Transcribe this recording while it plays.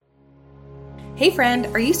Hey friend,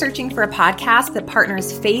 are you searching for a podcast that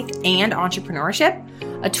partners faith and entrepreneurship?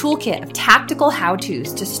 A toolkit of tactical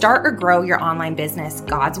how-tos to start or grow your online business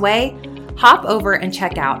God's way? Hop over and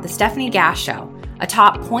check out The Stephanie Gass Show, a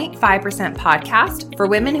top 0.5% podcast for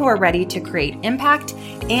women who are ready to create impact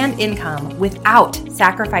and income without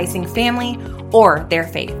sacrificing family or their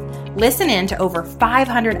faith. Listen in to over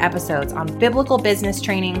 500 episodes on biblical business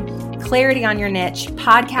training, clarity on your niche,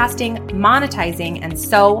 podcasting, monetizing, and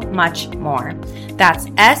so much more. That's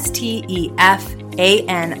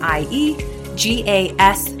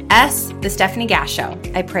STEFANIEGASS, The Stephanie Gass Show.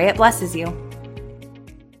 I pray it blesses you.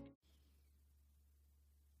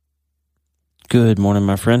 Good morning,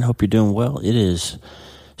 my friend. Hope you're doing well. It is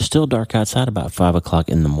still dark outside, about 5 o'clock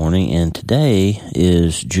in the morning, and today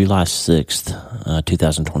is July 6th,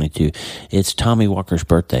 2022. It's Tommy Walker's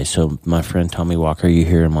birthday, so my friend Tommy Walker, you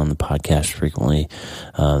hear him on the podcast frequently,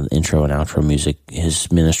 intro and outro music.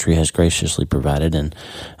 His ministry has graciously provided and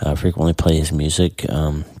frequently play his music.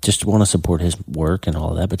 Just want to support his work and all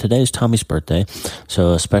of that, but today is Tommy's birthday,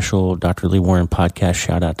 so a special Dr. Lee Warren podcast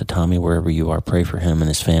shout out to Tommy wherever you are. Pray for him and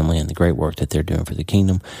his family and the great work that they're doing for the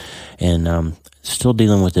kingdom. And still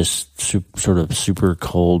dealing with this sort of super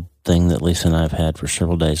cold thing that Lisa and I have had for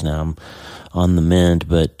several days now. I'm on the mend,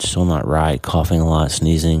 but still not right, coughing a lot,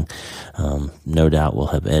 sneezing. No doubt we'll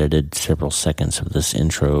have edited several seconds of this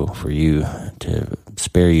intro for you to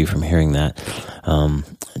spare you from hearing that.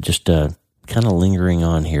 Just kind of lingering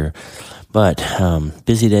on here. But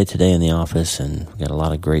busy day today in the office, and we got a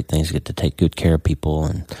lot of great things to get to take good care of people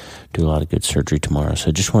and do a lot of good surgery tomorrow.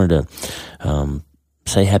 So just wanted to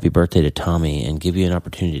say happy birthday to Tommy and give you an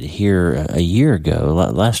opportunity to hear a year ago,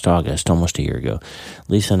 last August, almost a year ago,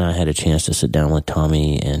 Lisa and I had a chance to sit down with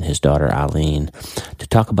Tommy and his daughter Eileen to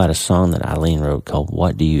talk about a song that Eileen wrote called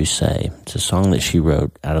What Do You Say? It's a song that she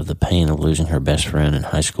wrote out of the pain of losing her best friend in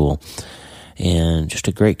high school. And just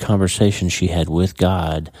a great conversation she had with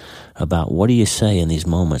God about what do you say in these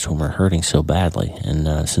moments when we're hurting so badly.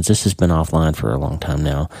 And since this has been offline for a long time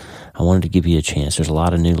now, I wanted to give you a chance. There's a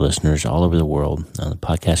lot of new listeners all over the world. The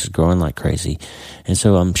podcast is growing like crazy. And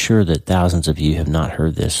so I'm sure that thousands of you have not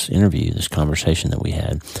heard this interview, this conversation that we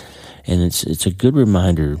had. And it's a good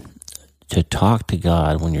reminder to talk to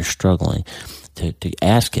God when you're struggling, to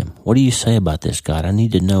ask him, what do you say about this, God? I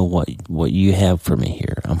need to know what you have for me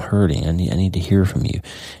here. I'm hurting. I need to hear from you.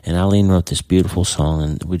 And Eileen wrote this beautiful song,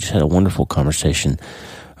 and we just had a wonderful conversation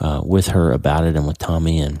with her about it and with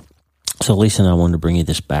Tommy. And so Lisa and I wanted to bring you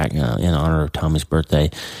this back in honor of Tommy's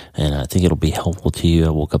birthday, and I think it'll be helpful to you.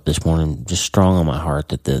 I woke up this morning just strong on my heart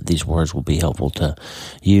that these words will be helpful to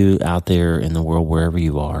you out there in the world, wherever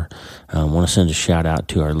you are. I want to send a shout out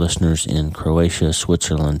to our listeners in Croatia,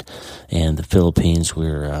 Switzerland, and the Philippines.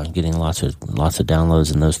 We're getting lots of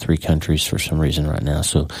downloads in those three countries for some reason right now.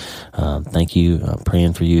 So thank you.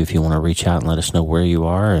 Praying for you. If you want to reach out and let us know where you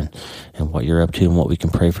are and what you're up to and what we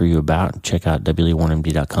can pray for you about, check out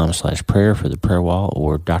wleewarrenmd.com/prayer for the prayer wall,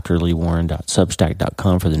 or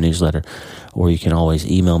drleewarren.substack.com for the newsletter, or you can always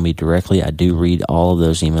email me directly. I do read all of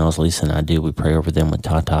those emails. Lisa and I do. We pray over them with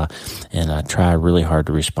Tata, and I try really hard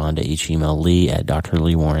to respond to each email.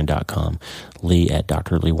 Lee@drleewarren.com.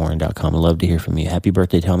 Lee@drleewarren.com. I'd love to hear from you. Happy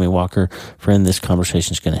birthday, Tommy Walker. Friend, this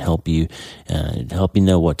conversation is going to help you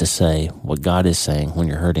know what to say, what God is saying when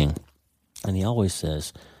you're hurting. And he always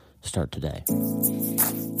says, start today.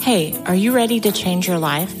 Hey, are you ready to change your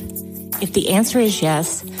life? If the answer is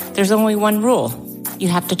yes, there's only one rule. You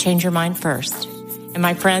have to change your mind first. And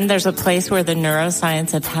my friend, there's a place where the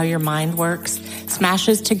neuroscience of how your mind works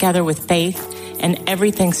smashes together with faith and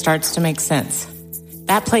everything starts to make sense.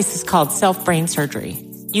 That place is called self-brain surgery.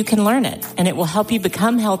 You can learn it, and it will help you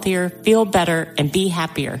become healthier, feel better, and be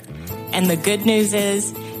happier. And the good news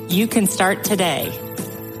is you can start today.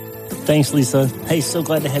 Thanks, Lisa. Hey, so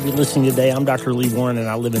glad to have you listening today. I'm Dr. Lee Warren, and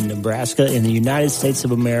I live in Nebraska in the United States of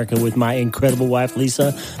America with my incredible wife,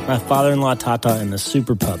 Lisa, my father-in-law, Tata, and the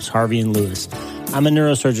super pups, Harvey and Lewis. I'm a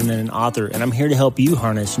neurosurgeon and an author, and I'm here to help you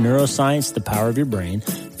harness neuroscience, the power of your brain,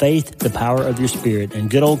 faith, the power of your spirit, and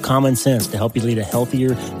good old common sense to help you lead a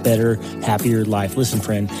healthier, better, happier life. Listen,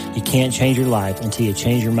 friend, you can't change your life until you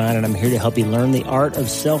change your mind, and I'm here to help you learn the art of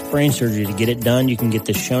self-brain surgery. To get it done, you can get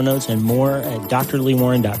the show notes and more at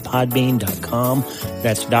drleewarren.podbean.com.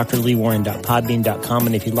 That's drleewarren.podbean.com,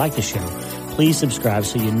 and if you like the show, please subscribe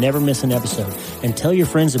so you never miss an episode, and tell your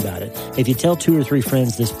friends about it. If you tell 2 or 3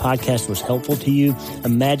 friends this podcast was helpful to you,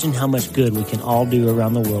 imagine how much good we can all do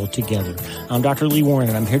around the world together. I'm Dr. Lee Warren,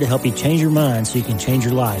 and I'm here to help you change your mind so you can change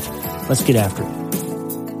your life. Let's get after it.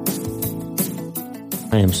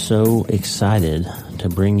 I am so excited to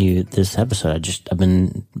bring you this episode. I've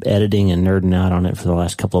been editing and nerding out on it for the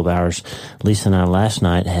last couple of hours. Lisa and I last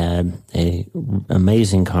night had a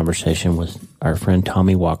amazing conversation with our friend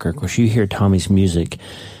Tommy Walker. Of course, you hear Tommy's music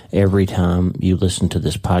every time you listen to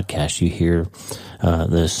this podcast. You hear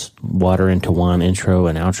this water into wine intro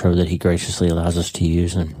and outro that he graciously allows us to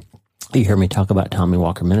use, and you hear me talk about Tommy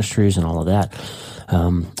Walker Ministries and all of that.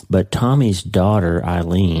 But Tommy's daughter,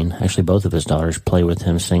 Eileen, actually both of his daughters play with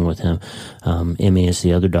him, sing with him. Emmy is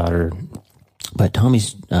the other daughter. But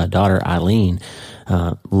Tommy's daughter, Eileen,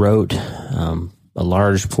 wrote a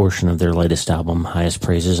large portion of their latest album, Highest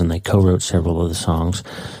Praises, and they co-wrote several of the songs.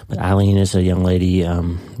 But Eileen is a young lady,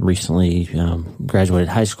 recently graduated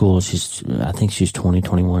high school. I think she's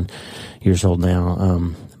 21 years old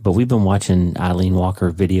now. But we've been watching Eileen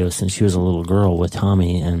Walker videos since she was a little girl with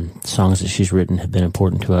Tommy, and songs that she's written have been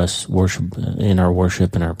important to us in our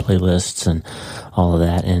worship and our playlists and all of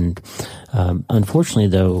that. And unfortunately,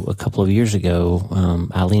 though, a couple of years ago,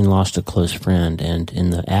 Eileen lost a close friend, and in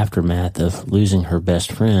the aftermath of losing her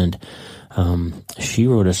best friend, she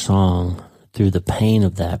wrote a song through the pain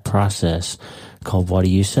of that process called What Do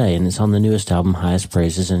You Say? And it's on the newest album, Highest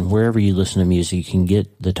Praises. And wherever you listen to music, you can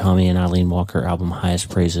get the Tommy and Eileen Walker album, Highest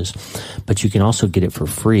Praises. But you can also get it for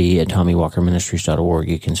free at TommyWalkerMinistries.org.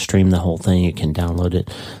 You can stream the whole thing. You can download it.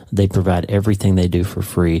 They provide everything they do for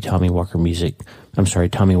free.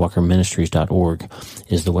 TommyWalkerMinistries.org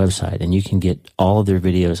is the website. And you can get all of their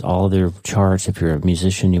videos, all of their charts. If you're a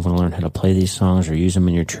musician, you want to learn how to play these songs or use them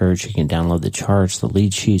in your church, you can download the charts, the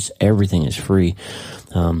lead sheets. Everything is free.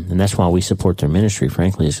 And that's why we support their ministry,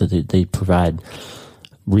 frankly, is that they provide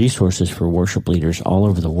resources for worship leaders all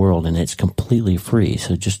over the world, and it's completely free.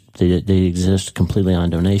 So just they exist completely on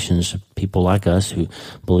donations of people like us who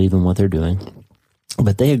believe in what they're doing.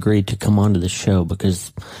 But they agreed to come onto the show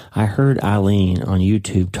because I heard Eileen on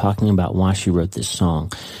YouTube talking about why she wrote this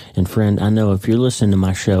song. And friend, I know if you're listening to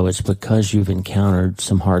my show, it's because you've encountered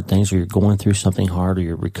some hard things, or you're going through something hard, or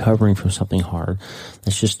you're recovering from something hard.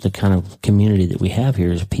 That's just the kind of community that we have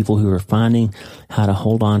here, is people who are finding how to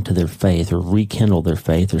hold on to their faith, or rekindle their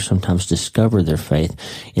faith, or sometimes discover their faith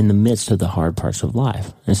in the midst of the hard parts of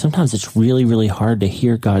life. And sometimes it's really, really hard to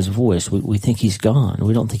hear God's voice. We think he's gone.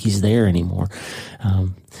 We don't think he's there anymore.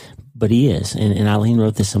 But he is. And Eileen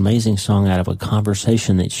wrote this amazing song out of a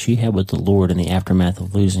conversation that she had with the Lord in the aftermath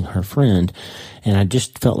of losing her friend. And I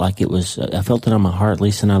just felt like I felt it on my heart.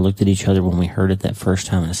 Lisa and I looked at each other when we heard it that first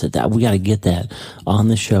time, and I said, we got to get that on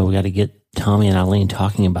the show. We got to get Tommy and Eileen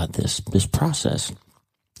talking about this process.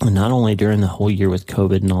 And not only during the whole year with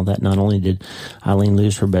COVID and all that, not only did Eileen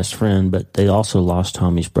lose her best friend, but they also lost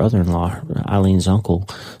Tommy's brother-in-law, Eileen's uncle,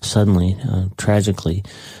 suddenly, tragically,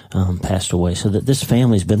 passed away. So that this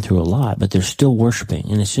family's been through a lot, but they're still worshiping.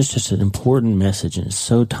 And it's just an important message, and it's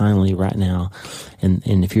so timely right now. And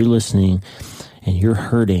if you're listening and you're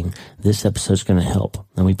hurting, this episode's going to help.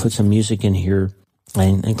 And we put some music in here. I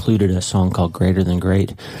included a song called Greater Than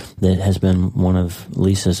Great that has been one of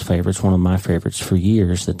Lisa's favorites, one of my favorites for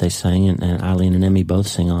years, that they sang, and Eileen and Emmy both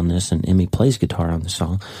sing on this, and Emmy plays guitar on the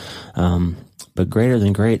song. But Greater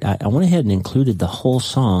Than Great, I went ahead and included the whole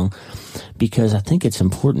song because I think it's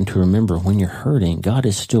important to remember when you're hurting, God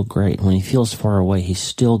is still great. When he feels far away, he's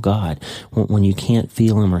still God. When you can't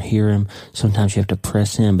feel him or hear him, sometimes you have to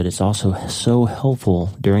press in, but it's also so helpful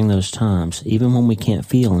during those times, even when we can't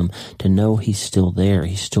feel him, to know he's still there.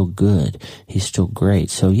 He's still good. He's still great.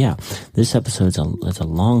 So yeah, this episode's it's a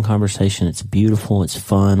long conversation. It's beautiful. It's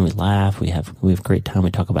fun. We laugh. We have great time.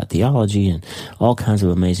 We talk about theology and all kinds of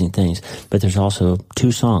amazing things. But there's also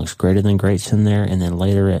two songs, Greater Than Great's in there, and then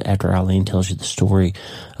later, after Eileen tells you the story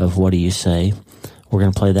of What Do You Say, we're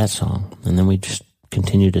going to play that song. And then we just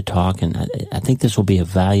continue to talk. And I think this will be a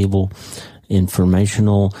valuable,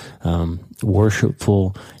 informational,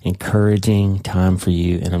 worshipful, encouraging time for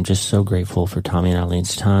you. And I'm just so grateful for Tommy and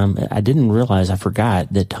Eileen's time. I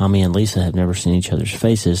forgot that Tommy and Lisa have never seen each other's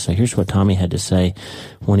faces. So here's what Tommy had to say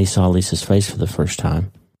when he saw Lisa's face for the first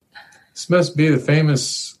time. This must be the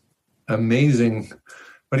famous, amazing,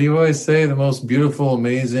 what do you always say, the most beautiful,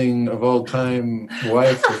 amazing of all time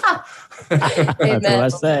wife? That's what I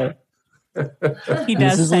say. He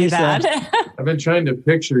does say that. I've been trying to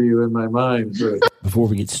picture you in my mind. Before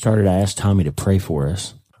we get started, I asked Tommy to pray for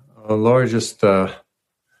us. Oh, Lord, just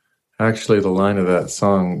actually the line of that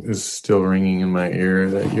song is still ringing in my ear,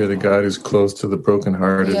 that you're the God who's close to the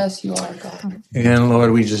brokenhearted. Yes, you are, God. And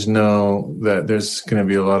Lord, we just know that there's going to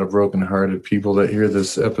be a lot of brokenhearted people that hear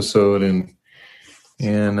this episode, and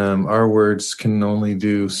our words can only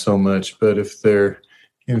do so much, but if they're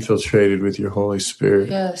infiltrated with your Holy Spirit,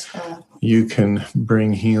 yes, God, you can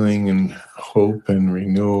bring healing and hope and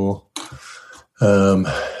renewal.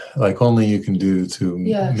 like only you can do to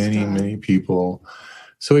many people.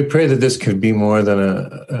 So we pray that this could be more than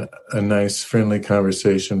a nice, friendly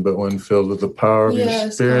conversation, but one filled with the power of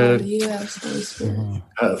your Spirit, God. Yes, Holy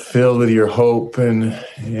Spirit. Filled with your hope, and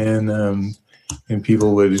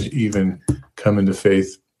people would even come into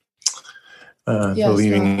faith,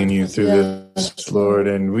 believing in you through this, Lord.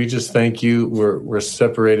 And we just thank you. We're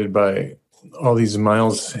separated by all these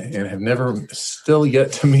miles and have never still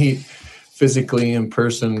yet to meet physically in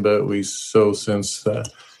person, but we so sense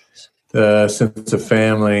the sense of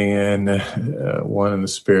family and one in the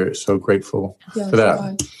Spirit. So grateful for that.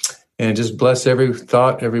 God. And just bless every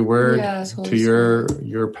thought, every word to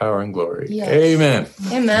your power and glory. Yes. Amen.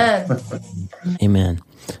 Amen. Amen.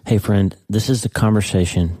 Hey, friend, this is the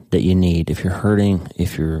conversation that you need. If you're hurting,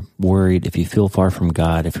 if you're worried, if you feel far from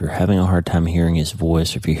God, if you're having a hard time hearing His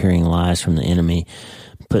voice, if you're hearing lies from the enemy,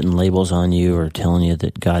 putting labels on you or telling you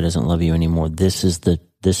that God doesn't love you anymore, this is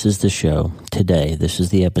the show today. This is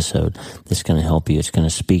the episode that's going to help you. It's going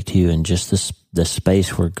to speak to you in just the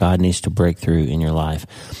space where God needs to break through in your life.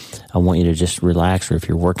 I want you to just relax, or if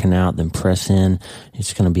you're working out, then press in.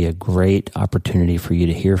 It's going to be a great opportunity for you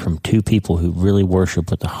to hear from two people who really worship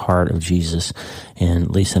with the heart of Jesus. And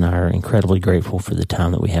Lisa and I are incredibly grateful for the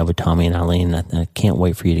time that we have with Tommy and Eileen. I can't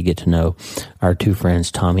wait for you to get to know our two friends,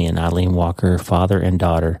 Tommy and Eileen Walker, father and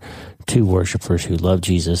daughter, two worshipers who love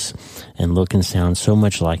Jesus and look and sound so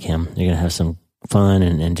much like Him. You're going to have some fun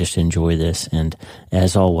and just enjoy this. And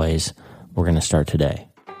as always, we're going to start today.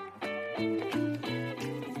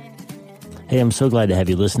 Hey, I'm so glad to have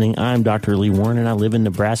you listening. I'm Dr. Lee Warren, and I live in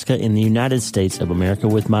Nebraska in the United States of America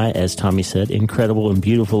with my, as Tommy said, incredible and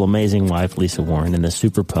beautiful, amazing wife, Lisa Warren, and the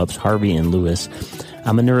super pups, Harvey and Lewis.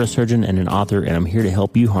 I'm a neurosurgeon and an author, and I'm here to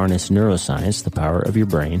help you harness neuroscience, the power of your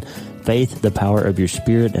brain, faith, the power of your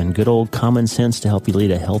spirit, and good old common sense to help you lead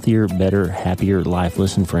a healthier, better, happier life.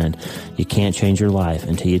 Listen, friend, you can't change your life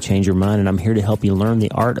until you change your mind, and I'm here to help you learn the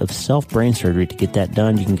art of self-brain surgery. To get that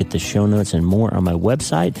done, you can get the show notes and more on my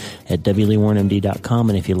website at wleewarrenmd.com,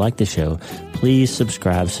 and if you like the show, please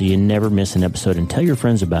subscribe so you never miss an episode, and tell your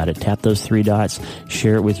friends about it. Tap those three dots,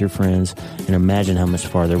 share it with your friends, and imagine how much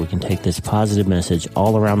farther we can take this positive message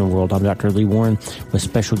all around the world. I'm Dr. Lee Warren with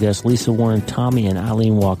special guests Lisa Warren, Tommy, and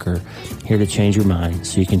Eileen Walker, here to change your mind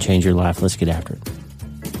so you can change your life. Let's get after it.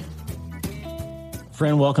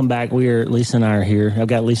 Friend, welcome back. Lisa and I are here. I've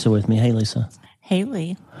got Lisa with me. Hey, Lisa. Hey,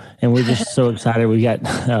 Lee. And we're just so excited. We got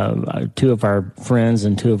two of our friends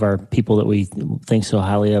and two of our people that we think so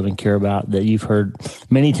highly of and care about that you've heard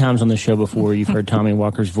many times on the show before. You've heard Tommy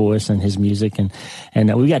Walker's voice and his music. And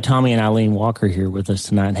we got Tommy and Eileen Walker here with us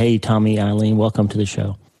tonight. Hey, Tommy, Eileen, welcome to the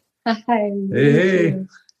show. Hi. Hey.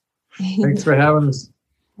 Thanks for having us.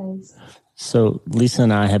 Thanks. So Lisa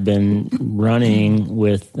and I have been running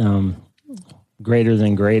with Greater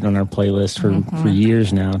Than Great on our playlist for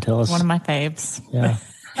years now. Tell us. One of my faves. Yeah.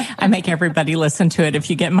 I make everybody listen to it. If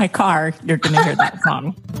you get in my car, you're going to hear that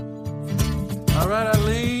song. All right,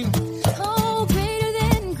 Eileen. Oh, greater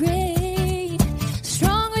than great,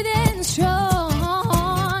 stronger than strong,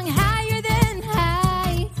 higher than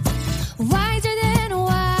high, wiser than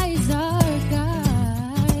wise, our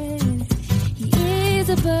God. He is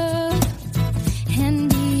above and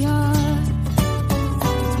beyond.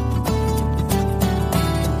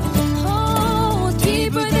 Oh,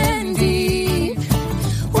 deeper than deep,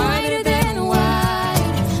 wider than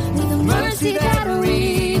wide, with a mercy that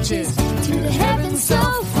reaches to the heavens so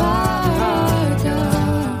far.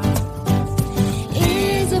 God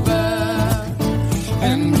is above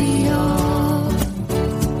and beyond.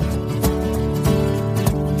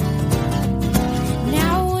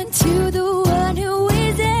 Now unto the one who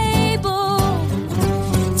is able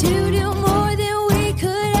to do more than we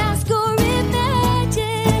could ask or imagine,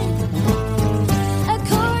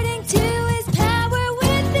 according to His power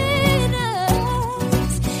within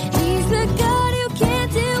us. He's the God who can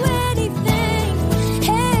do anything.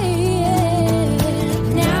 Hey,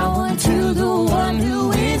 now unto the one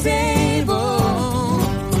who is able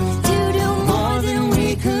to do more than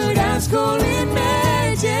we could ask or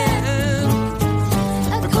imagine,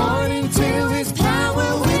 according to His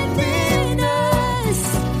power within us.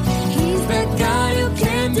 He's the God who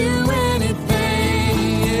can do anything.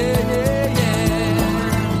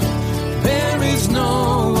 There is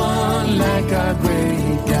no one like our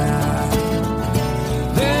great God.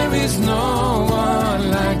 There is no one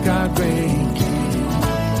like our great King.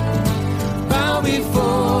 Bow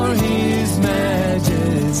before His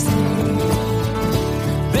majesty.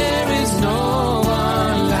 There is no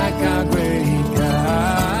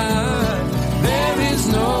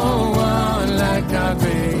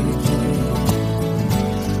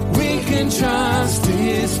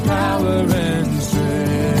power and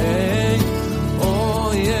strength.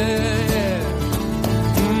 Oh yeah,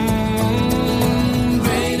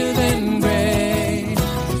 greater than great,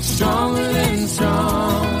 stronger than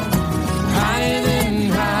strong, higher than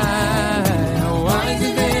high,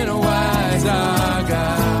 wiser than wise. Our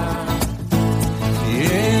God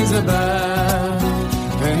is above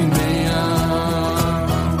and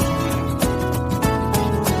beyond.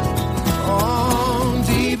 Oh,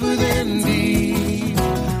 deeper than deep,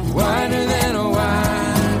 wider than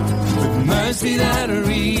wide, with mercy that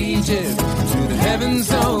reaches to the heavens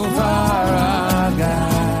so far. Our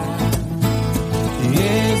God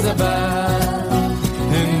is above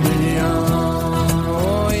and beyond.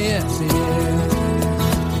 Oh yes, yes.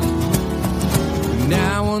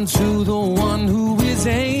 Now unto the one who is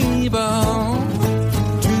able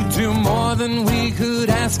to do more than we could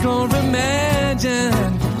ask or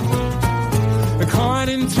imagine,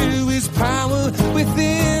 according to his power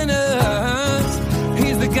within us.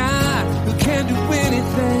 He's the God who can do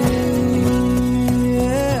anything.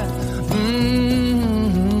 Yeah.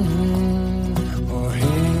 Oh,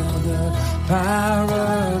 hail the power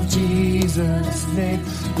of Jesus' name.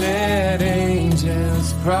 Let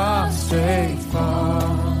angels prostrate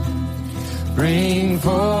fall. Bring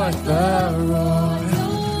forth the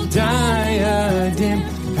royal diadem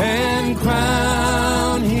and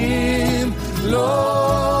crown him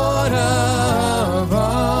Lord of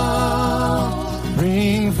all.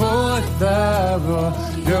 Bring forth the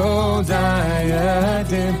royal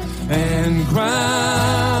diadem and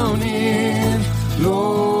crown him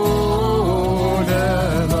Lord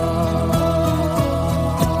of all.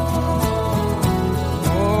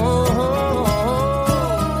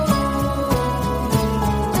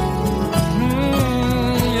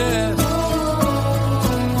 Yes.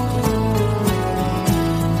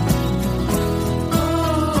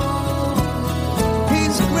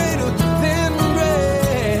 He's greater than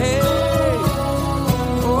great.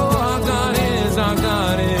 Oh, our God is, our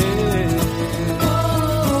God is.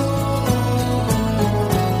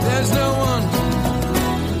 There's no one,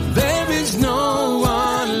 there is no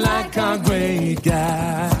one like our great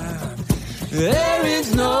God. There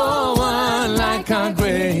is no one like our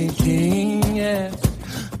great King. Yes.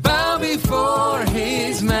 Bow before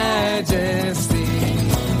his majesty.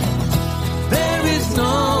 There is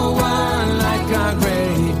no one like our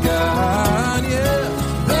great God. Yeah.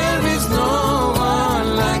 There is no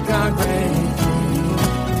one like our great King.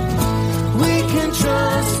 We can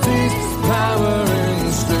trust his power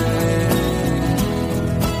and strength.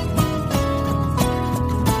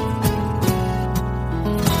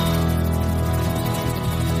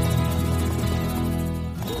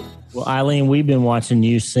 Well, Eileen, we've been watching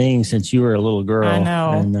you sing since you were a little girl. I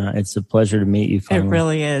know. And it's a pleasure to meet you finally. It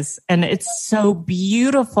really is. And it's so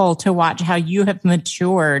beautiful to watch how you have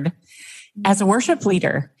matured as a worship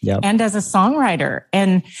leader Yep. and as a songwriter.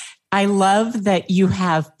 And I love that you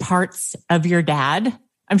have parts of your dad.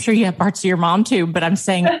 I'm sure you have parts of your mom too, but I'm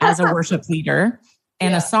saying as a worship leader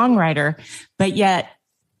and a songwriter, but yet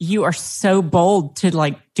you are so bold to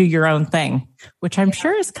like do your own thing, which I'm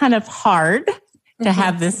sure is kind of hard to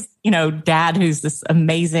have this, dad who's this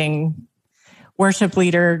amazing worship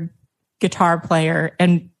leader, guitar player.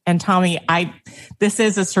 And Tommy, this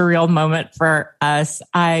is a surreal moment for us.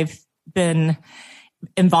 I've been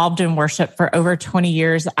involved in worship for over 20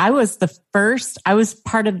 years. I was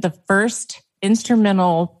part of the first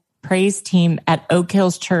instrumental praise team at Oak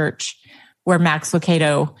Hills Church, where Max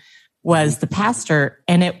Lucado was the pastor,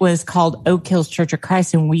 and it was called Oak Hills Church of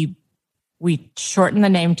Christ. And we shortened the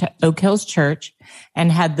name to Oak Hills Church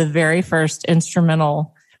and had the very first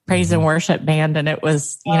instrumental praise and worship band. And it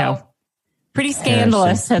was, pretty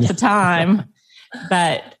scandalous at the time,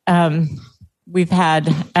 but, we've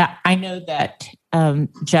had, I know that,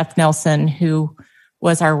 Jeff Nelson, who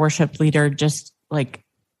was our worship leader, just like,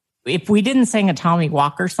 if we didn't sing a Tommy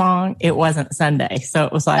Walker song, it wasn't Sunday. So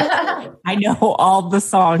it was like, I know all the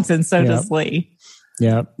songs, and so does Lee.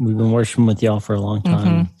 Yeah. We've been worshiping with y'all for a long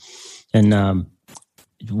time. And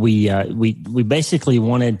we basically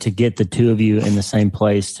wanted to get the two of you in the same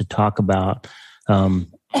place to talk about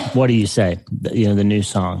what do you say, the new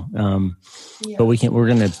song. But we're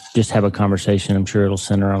going to just have a conversation. I'm sure it'll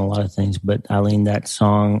center on a lot of things. But Eileen, that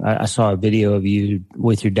song, I saw a video of you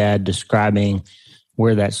with your dad describing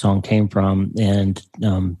where that song came from, and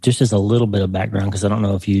just as a little bit of background, because I don't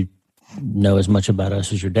know if you know as much about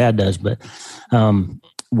us as your dad does, but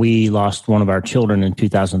we lost one of our children in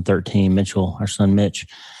 2013, Mitchell, our son Mitch,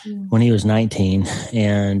 when he was 19.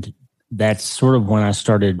 And that's sort of when I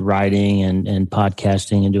started writing and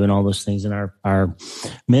podcasting and doing all those things. And our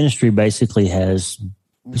ministry basically has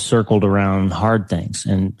circled around hard things,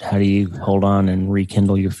 and how do you hold on and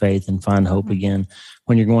rekindle your faith and find hope again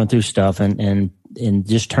when you're going through stuff. And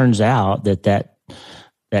just turns out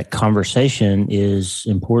that conversation is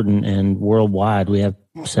important and worldwide. We have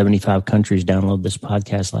 75 countries download this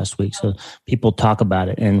podcast last week, so people talk about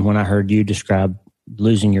it. And when I heard you describe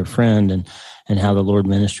losing your friend and how the Lord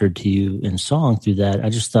ministered to you in song through that, I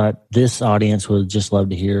just thought this audience would just love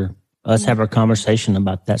to hear us have our conversation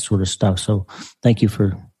about that sort of stuff. So thank you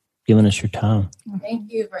for giving us your time.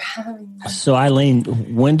 Thank you for having me. So Eileen,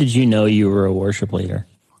 when did you know you were a worship leader?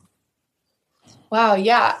 Wow,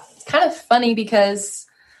 yeah. It's kind of funny because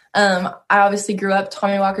I obviously grew up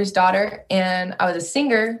Tommy Walker's daughter, and I was a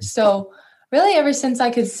singer. So really ever since I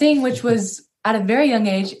could sing, which was at a very young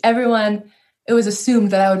age, it was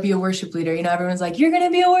assumed that I would be a worship leader. You know, everyone's like, you're going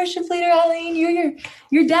to be a worship leader, Eileen. You're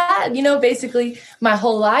your dad, you know, basically my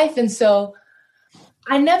whole life. And so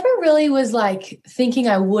I never really was like thinking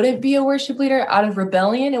I wouldn't be a worship leader out of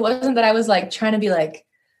rebellion. It wasn't that I was like trying to be like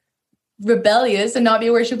rebellious and not be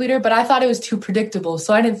a worship leader, but I thought it was too predictable.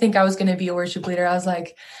 So I didn't think I was going to be a worship leader. I was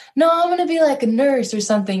like, no, I'm going to be like a nurse or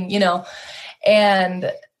something, you know.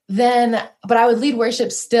 And then, but I would lead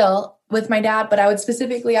worship still with my dad, but I would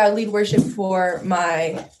lead worship for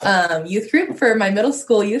my youth group, for my middle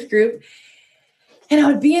school youth group. And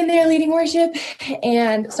I would be in there leading worship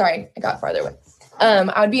and sorry, I got farther away.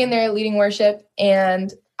 I would be in there leading worship,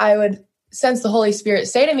 and I would sense the Holy Spirit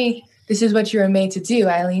say to me, this is what you were made to do,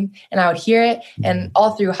 Eileen. And I would hear it. And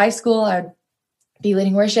all through high school, I would be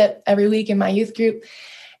leading worship every week in my youth group.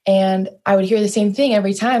 And I would hear the same thing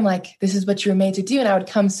every time, like, this is what you were made to do. And I would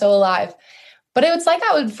come so alive. But it was like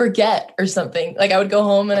I would forget or something. Like I would go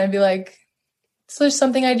home and I'd be like, so there's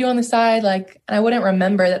something I do on the side. Like, and I wouldn't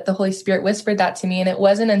remember that the Holy Spirit whispered that to me. And it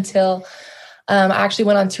wasn't until I actually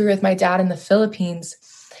went on tour with my dad in the Philippines.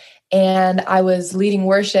 And I was leading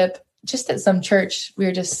worship just at some church. We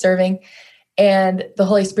were just serving. And the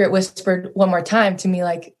Holy Spirit whispered one more time to me,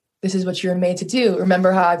 like, this is what you were made to do.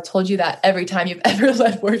 Remember how I've told you that every time you've ever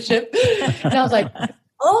led worship? And I was like,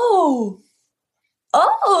 oh,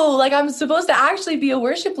 like I'm supposed to actually be a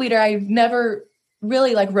worship leader. I never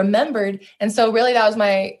really like remembered. And so really that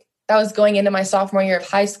was going into my sophomore year of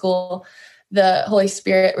high school. The Holy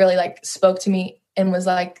Spirit really like spoke to me and was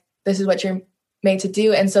like, this is what you're made to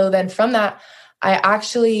do. And so then from that, I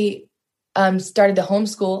actually started to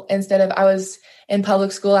homeschool instead of, I was in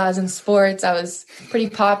public school. I was in sports. I was pretty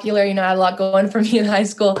popular. You know, I had a lot going for me in high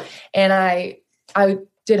school, and I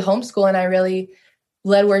did homeschool, and I really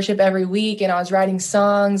led worship every week, and I was writing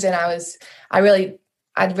songs, and I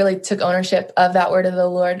really took ownership of that word of the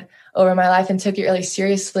Lord over my life and took it really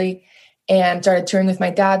seriously and started touring with my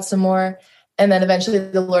dad some more. And then eventually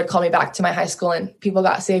the Lord called me back to my high school and people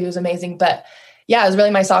got saved. It was amazing. But yeah, it was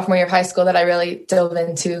really my sophomore year of high school that I really dove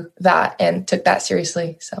into that and took that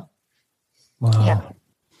seriously. So, wow. Yeah.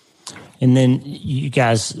 And then you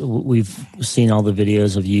guys, we've seen all the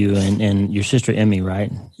videos of you and your sister Emmy,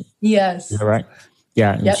 right? Yes. Is that right?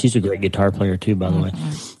 Yeah, and Yep. she's a great guitar player too, by the way.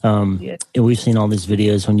 Yeah. And we've seen all these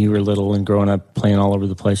videos when you were little and growing up, playing all over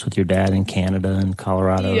the place with your dad in Canada and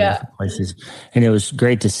Colorado and different places. And it was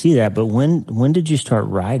great to see that. But when did you start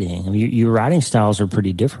writing? I mean, your writing styles are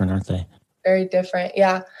pretty different, aren't they? Very different.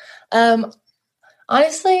 Yeah.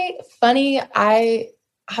 Honestly, funny.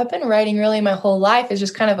 I've been writing really my whole life. It's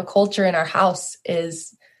just kind of a culture in our house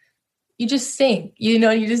is you just sing, you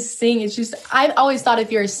know, you just sing. It's just, I've always thought if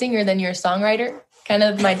you're a singer, then you're a songwriter. Kind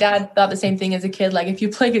of my dad thought the same thing as a kid. Like if you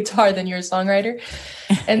play guitar, then you're a songwriter.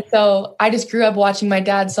 And so I just grew up watching my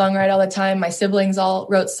dad songwrite all the time. My siblings all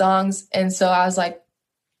wrote songs. And so I was like,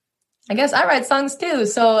 I guess I write songs too.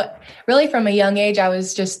 So really from a young age, I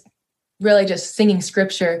was just really just singing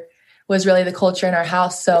scripture was really the culture in our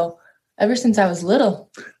house. So ever since I was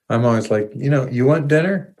little. I'm always like, you know, you want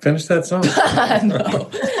dinner? Finish that song. No.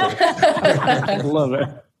 I love it.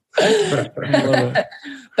 I love it.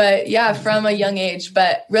 But yeah, from a young age.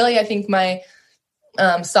 But really, I think my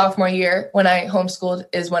sophomore year when I homeschooled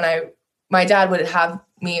is when my dad would have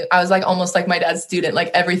me. I was like almost like my dad's student.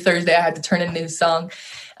 Like every Thursday, I had to turn in a new song.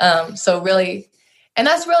 So really, and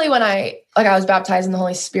that's really when I was baptized in the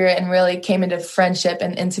Holy Spirit and really came into friendship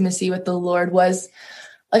and intimacy with the Lord. Was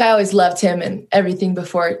like I always loved him and everything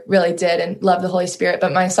before it really did, and loved the Holy Spirit.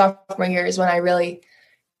 But my sophomore year is when I really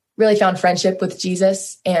found friendship with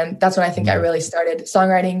Jesus. And that's when I think I really started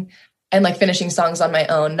songwriting and like finishing songs on my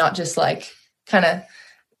own, not just like kind of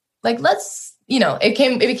like, let's, you know, it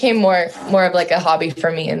became more of like a hobby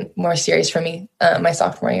for me and more serious for me, my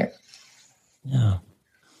sophomore year. Yeah.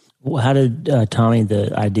 Well, how did Tommy,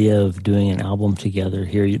 the idea of doing an album together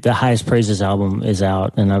here? The Highest Praises album is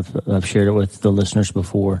out, and I've shared it with the listeners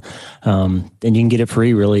before. And you can get it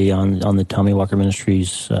free, really, on the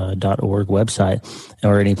TommyWalkerMinistries.org website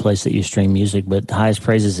or any place that you stream music. But The Highest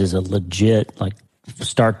Praises is a legit, like,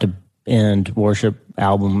 start to end worship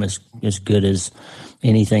album as good as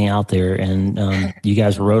anything out there. And you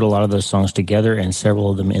guys wrote a lot of those songs together and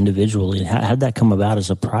several of them individually. How'd that come about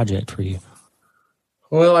as a project for you?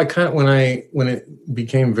 Well, I kind of when it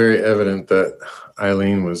became very evident that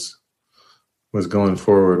Eileen was going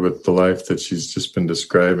forward with the life that she's just been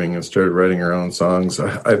describing and started writing her own songs,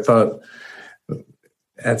 I thought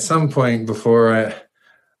at some point before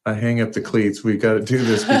I hang up the cleats, we got to do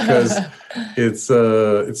this because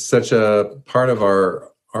it's such a part of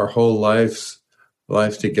our whole life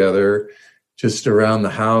together. Just around the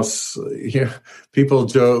house, people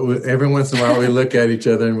joke. Every once in a while, we look at each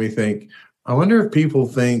other and we think, I wonder if people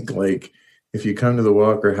think, like, if you come to the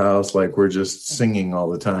Walker house, like, we're just singing all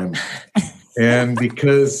the time. And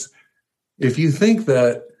because if you think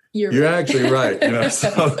that, you're actually right.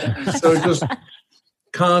 So just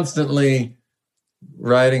constantly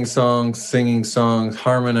writing songs, singing songs,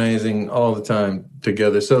 harmonizing all the time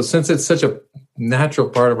together. So since it's such a natural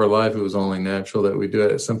part of our life, it was only natural that we do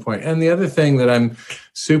it at some point. And the other thing that I'm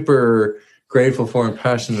super grateful for and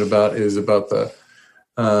passionate about is about the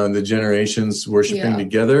generations worshiping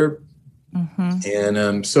together. Mm-hmm.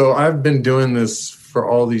 And so I've been doing this for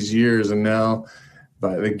all these years, and now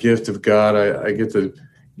by the gift of God, I get to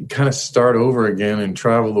kind of start over again and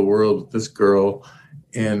travel the world with this girl.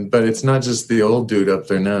 But it's not just the old dude up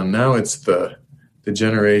there now. Now it's the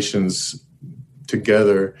generations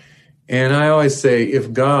together. And I always say,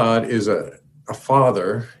 if God is a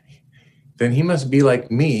father, then he must be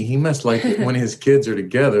like me. He must like it when his kids are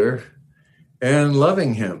together and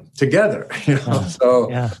loving him together.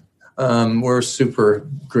 We're super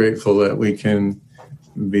grateful that we can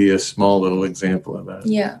be a small little example of that.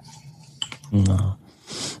 Yeah.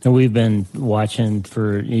 And we've been watching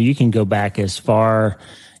you can go back as far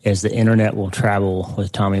as the internet will travel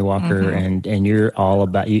with Tommy Walker, mm-hmm. and you're all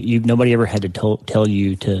about you. Nobody ever had to tell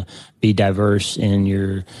you to be diverse in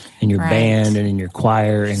your right. band and in your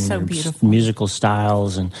choir and so in your musical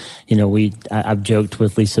styles. And I've joked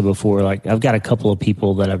with Lisa before, like, I've got a couple of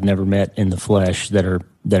people that I've never met in the flesh that are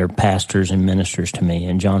pastors and ministers to me,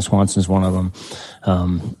 and John Swanson's one of them,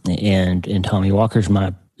 and Tommy Walker's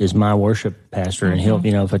is my worship pastor, and he'll,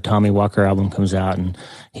 if a Tommy Walker album comes out and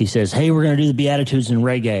he says, "Hey, we're going to do the Beatitudes in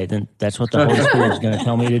reggae," then that's what the Holy Spirit is going to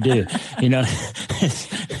tell me to do.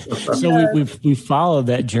 So we followed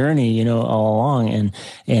that journey, all along, and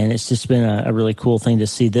it's just been a really cool thing to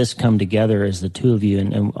see this come together as the two of you.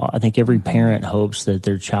 And I think every parent hopes that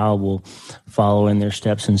their child will follow in their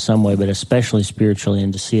steps in some way, but especially spiritually,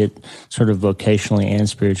 and to see it sort of vocationally and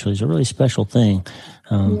spiritually is a really special thing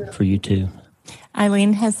for you two.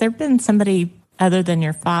 Eileen, has there been somebody other than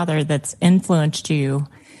your father that's influenced you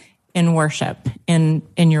in worship, in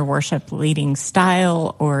your worship leading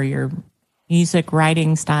style or your music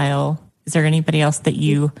writing style? Is there anybody else that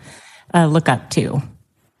you look up to?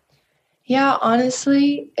 Yeah,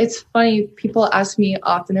 honestly, it's funny. People ask me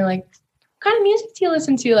often, they're like, what kind of music do you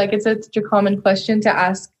listen to? Like, it's such a common question to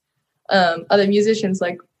ask other musicians,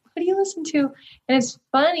 like, what do you listen to? And it's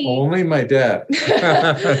funny. Only my dad.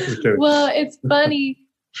 Well, it's funny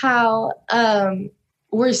how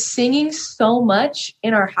we're singing so much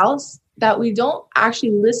in our house that we don't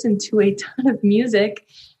actually listen to a ton of music.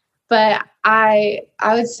 But I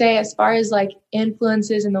would say, as far as like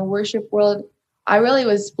influences in the worship world, I really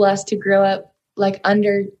was blessed to grow up like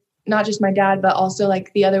under not just my dad, but also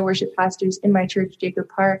like the other worship pastors in my church, Jacob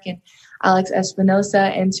Park and Alex Espinosa,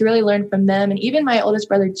 and to really learn from them. And even my oldest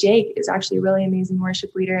brother, Jake, is actually a really amazing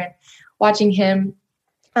worship leader, and watching him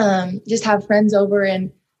just have friends over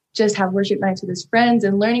and just have worship nights with his friends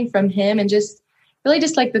and learning from him, and just really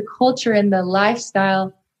just like the culture and the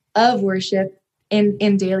lifestyle of worship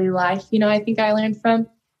in daily life, I think I learned from.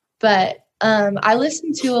 But I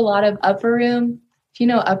listen to a lot of Upper Room. If you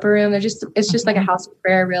know Upper Room, it's just like a house of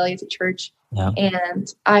prayer, really. It's a church. Yeah.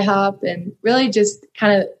 And IHOP, and really just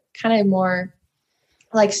kind of more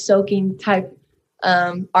like soaking type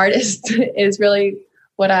artist is really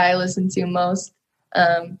what I listen to most.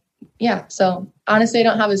 So honestly, I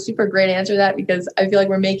don't have a super great answer to that, because I feel like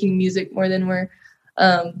we're making music more than we're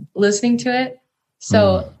listening to it.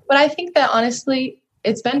 So, but I think that honestly,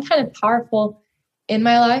 it's been kind of powerful in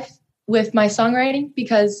my life with my songwriting,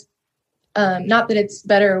 because not that it's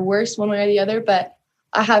better or worse one way or the other, but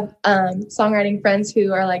I have songwriting friends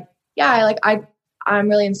who are like, I'm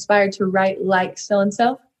really inspired to write like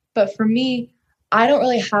so-and-so. But for me, I don't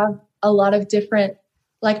really have a lot of different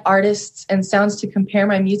like artists and sounds to compare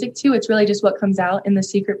my music to. It's really just what comes out in the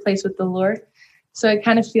secret place with the Lord. So it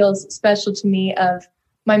kind of feels special to me of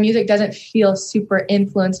my music doesn't feel super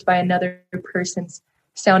influenced by another person's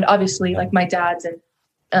sound, obviously like my dad's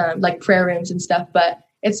and like prayer rooms and stuff, but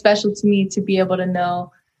it's special to me to be able to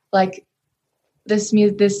know like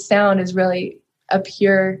this sound is really a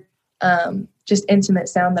pure, just intimate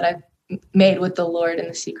sound that I've made with the Lord in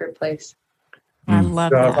the secret place. I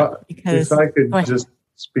love that. Because if I could just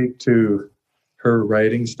speak to her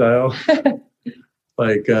writing style,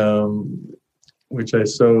 like, which I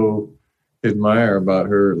so admire about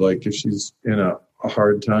her, like if she's in a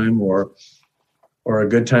hard time or a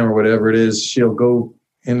good time or whatever it is, she'll go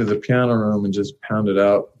into the piano room and just pound it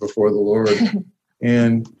out before the Lord.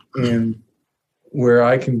 and where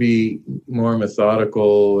I can be more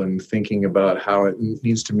methodical and thinking about how it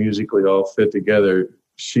needs to musically all fit together,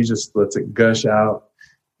 she just lets it gush out.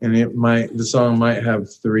 And the song might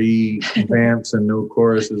have 3 vamps and no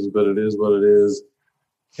choruses, but it is what it is.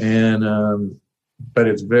 And, but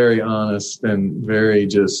it's very honest and very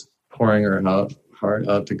just pouring her heart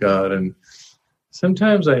out to God. And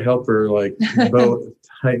sometimes I help her like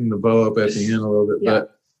tighten the bow up at the end a little bit,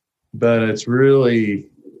 but it's really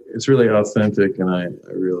authentic. And I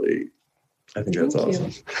think that's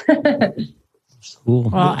awesome. Cool.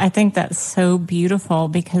 Well, I think that's so beautiful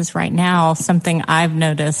because right now, something I've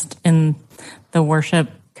noticed in the worship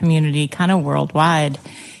community kind of worldwide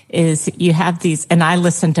is you have these, and I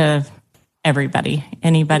listen to anybody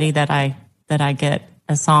that I get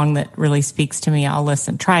a song that really speaks to me, I'll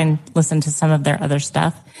try and listen to some of their other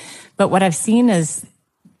stuff. But what I've seen is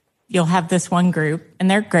you'll have this one group and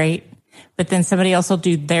they're great, but then somebody else will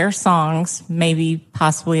do their songs, maybe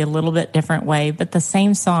possibly a little bit different way, but the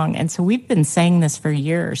same song. And so we've been saying this for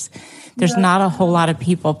years. There's not a whole lot of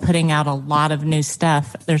people putting out a lot of new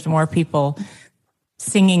stuff. There's more people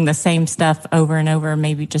singing the same stuff over and over,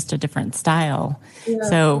 maybe just a different style. Yeah.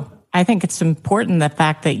 So I think it's important, the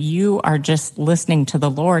fact that you are just listening to the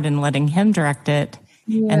Lord and letting him direct it.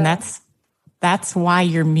 Yeah. And that's why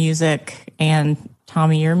your music, and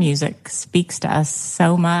Tommy, your music speaks to us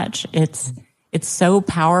so much. It's so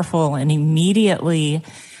powerful, and immediately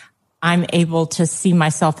I'm able to see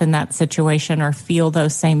myself in that situation or feel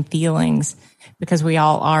those same feelings, because we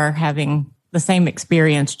all are having the same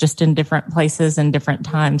experience, just in different places and different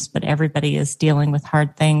times, but everybody is dealing with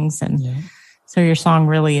hard things. And so your song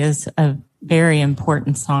really is a very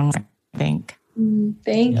important song, I think.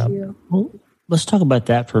 Thank you. Well, let's talk about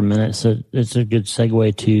that for a minute. So it's a good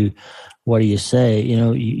segue to, what do you say? You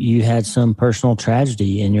know, you had some personal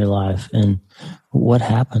tragedy in your life, and what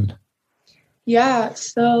happened? Yeah,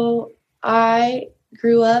 so I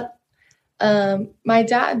grew up, my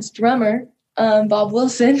dad's drummer, Bob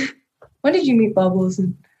Wilson. When did you meet Bob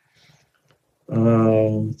Wilson?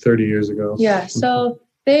 30 years ago. Yeah, so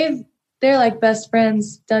they're like best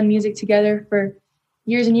friends, done music together for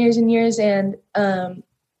years and years and years. And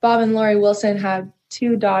Bob and Lori Wilson have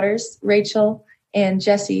 2 daughters, Rachel and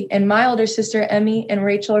Jessie. And my older sister, Emmy, and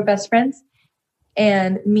Rachel are best friends.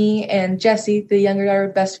 And me and Jessie, the younger daughter, are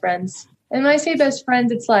best friends. And when I say best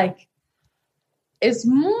friends, it's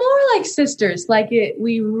more like sisters.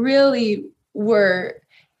 We really were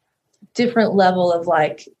different level of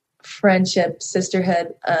like friendship,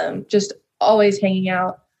 sisterhood, just always hanging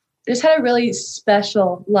out. Just had a really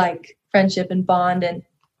special like friendship and bond, and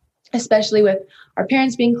especially with our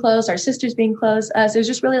parents being close, our sisters being close. So it was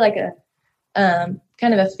just really like a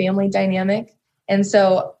kind of a family dynamic. And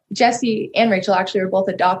so Jessie and Rachel actually were both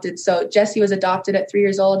adopted. So Jessie was adopted at 3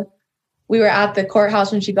 years old. We were at the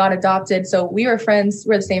courthouse when she got adopted. So we were friends.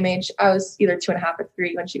 We're the same age. I was either 2.5 or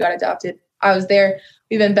 3 when she got adopted. I was there.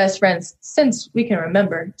 We've been best friends since we can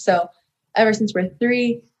remember. So ever since we're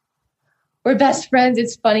 3, we're best friends.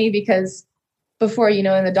 It's funny because before, in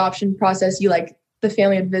the adoption process, the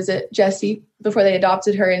family would visit Jessie before they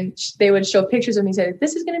adopted her, and they would show pictures of me and say,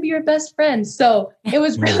 "This is going to be your best friend." So it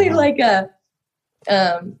was really like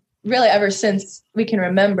really ever since we can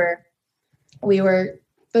remember, we were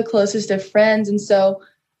the closest of friends. And so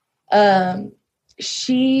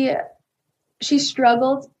she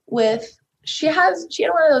struggled with, she had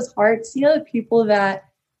one of those hearts, the people that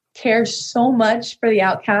care so much for the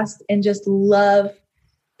outcast and just love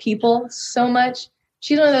people so much.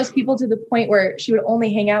 She's one of those people to the point where she would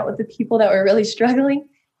only hang out with the people that were really struggling.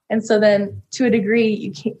 And so then to a degree,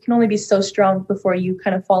 you can only be so strong before you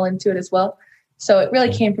kind of fall into it as well. So it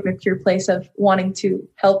really came from a pure place of wanting to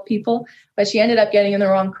help people, but she ended up getting in the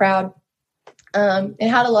wrong crowd, and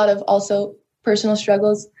had a lot of also personal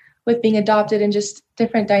struggles with being adopted and just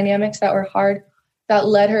different dynamics that were hard that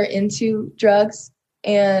led her into drugs.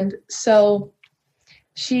 And so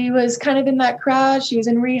she was kind of in that crowd. She was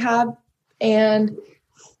in rehab, and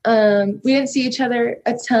we didn't see each other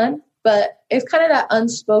a ton, but it's kind of that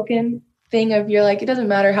unspoken thing of you're like, it doesn't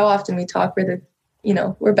matter how often we talk.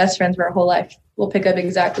 We're best friends for our whole life. We'll pick up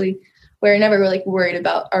exactly. We're never really worried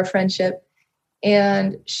about our friendship.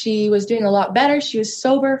 And she was doing a lot better. She was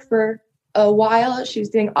sober for a while. She was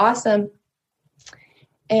doing awesome.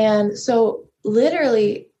 And so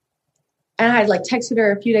literally, and I had like texted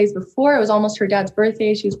her a few days before. It was almost her dad's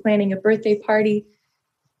birthday. She was planning a birthday party.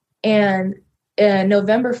 And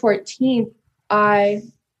November 14th,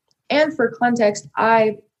 and for context,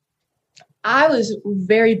 I was a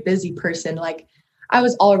very busy person. Like, I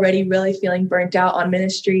was already really feeling burnt out on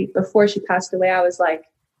ministry. Before she passed away, I was like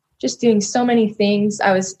just doing so many things.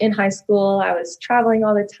 I was in high school. I was traveling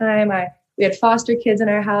all the time. We had foster kids in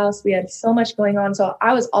our house. We had so much going on. So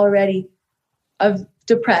I was already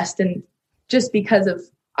depressed, and just because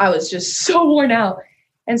I was just so worn out.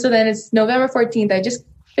 And so then it's November 14th. I just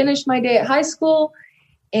finished my day at high school,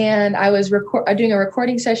 and I was doing a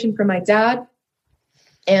recording session for my dad.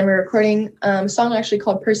 And we're recording a song actually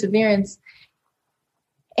called Perseverance.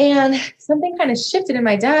 And something kind of shifted in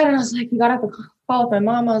my dad. And I was like, we got off a call with my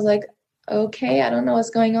mom. I was like, okay, I don't know what's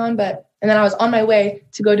going on. And then I was on my way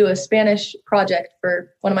to go do a Spanish project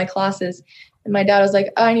for one of my classes. And my dad was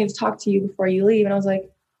like, I need to talk to you before you leave. And I was like,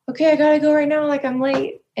 okay, I got to go right now. Like, I'm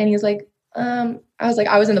late. And he was like, I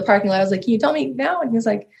was in the parking lot. I was like, can you tell me now? And he was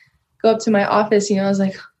like, go up to my office. I was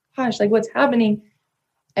like, gosh, like, what's happening?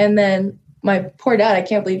 And then my poor dad, I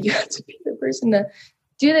can't believe you have to be the person to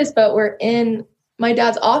do this, but we're in my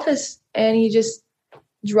dad's office, and he just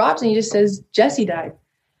drops and he just says, Jesse died.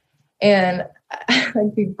 And I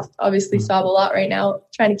could obviously sob a lot right now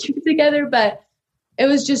trying to keep it together, but it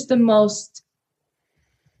was just the most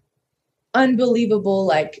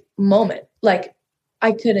unbelievable moment. Like,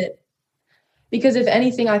 I couldn't, because if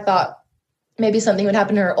anything, I thought maybe something would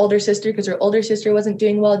happen to her older sister, because her older sister wasn't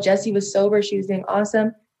doing well. Jessie was sober. She was doing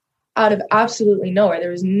awesome. Out of absolutely nowhere,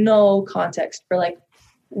 there was no context for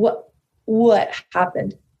what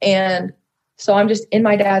happened. And so I'm just in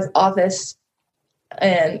my dad's office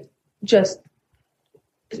and just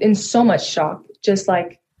in so much shock, just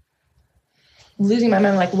like losing my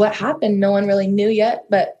mind. Like, what happened? No one really knew yet,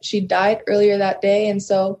 but she died earlier that day. And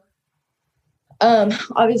so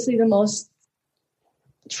obviously the most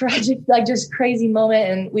tragic, just crazy moment.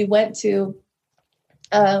 And we went to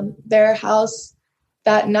their house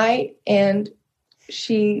that night, and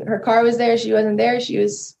her car was there. She wasn't there. She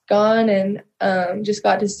was gone, and just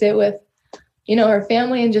got to sit with, her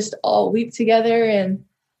family and just all weep together, and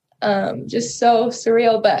just so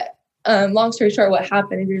surreal. But long story short, what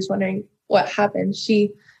happened, if you're just wondering what happened,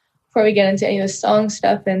 before we get into any of the song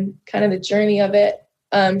stuff and kind of the journey of it,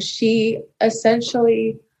 she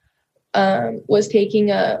essentially was taking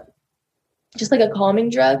just like a calming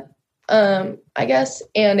drug, I guess,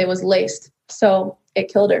 and it was laced. So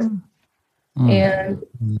it killed her. And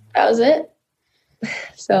that was it.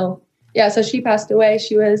 So, yeah, so she passed away.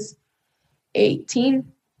 She was 18.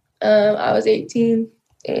 I was 18.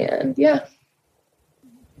 And yeah.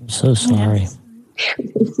 I'm so sorry.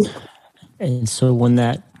 And so when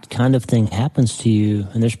that kind of thing happens to you,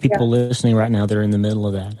 and there's people listening right now that are in the middle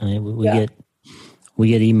of that. I mean, we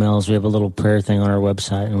get emails. We have a little prayer thing on our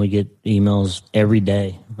website, and we get emails every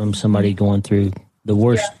day from somebody going through the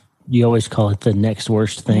worst. Yeah. You always call it the next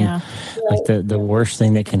worst thing, like the worst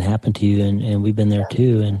thing that can happen to you. And we've been there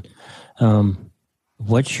too. And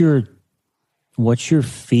what's your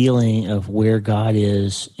feeling of where God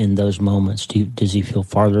is in those moments? Does he feel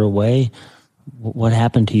farther away? What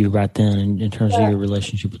happened to you right then in terms of your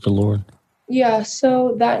relationship with the Lord? Yeah.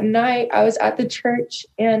 So that night I was at the church,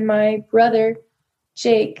 and my brother,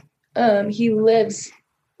 Jake, he lives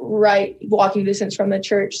right walking distance from the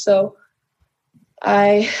church. So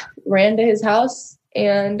I ran to his house,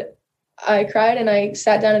 and I cried, and I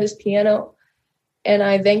sat down at his piano, and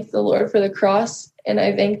I thanked the Lord for the cross, and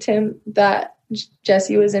I thanked him that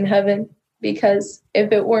Jesse was in heaven, because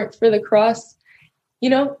if it weren't for the cross,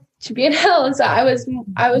 she'd be in hell. And so I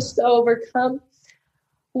was so overcome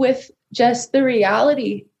with just the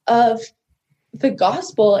reality of the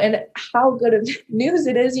gospel and how good of news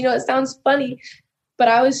it is. It sounds funny, but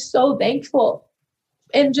I was so thankful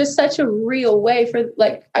in just such a real way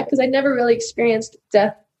because I never really experienced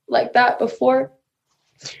death like that before.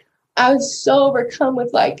 I was so overcome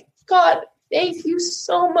with God, thank you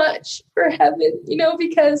so much for heaven,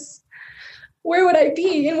 because where would I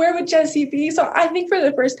be and where would Jesse be? So I think for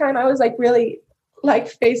the first time I was really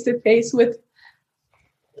face to face with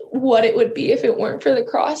what it would be if it weren't for the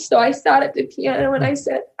cross. So I sat at the piano and I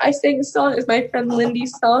sang a song. It's my friend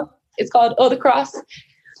Lindy's song. It's called Oh, the Cross.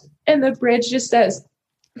 And the bridge just says,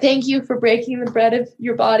 thank you for breaking the bread of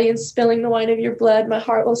your body and spilling the wine of your blood. My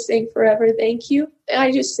heart will sing forever. Thank you. And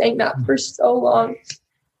I just sang that for so long.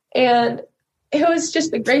 And it was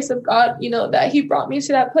just the grace of God, that he brought me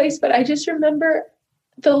to that place. But I just remember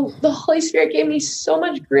the Holy Spirit gave me so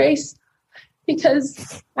much grace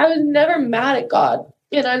because I was never mad at God.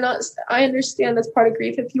 And I understand that's part of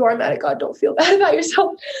grief. If you are mad at God, don't feel bad about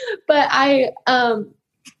yourself. But I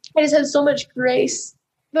just had so much grace.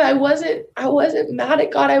 But I wasn't mad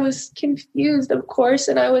at God. I was confused, of course,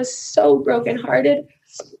 and I was so brokenhearted.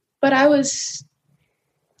 But I was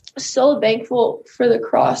so thankful for the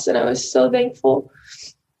cross, and I was so thankful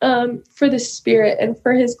for the Spirit and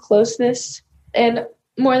for his closeness. And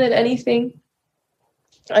more than anything,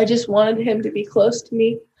 I just wanted him to be close to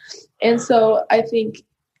me. And so I think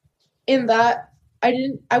in that,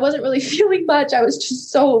 I wasn't really feeling much. I was just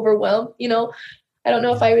so overwhelmed, I don't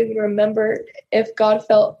know if I even remember if God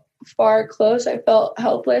felt far close. I felt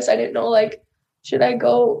helpless. I didn't know, should I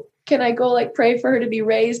go? Can I go pray for her to be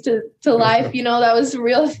raised to life? That was a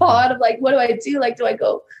real thought of what do I do? Do I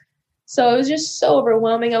go? So it was just so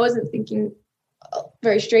overwhelming. I wasn't thinking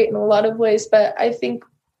very straight in a lot of ways, but I think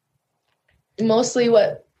mostly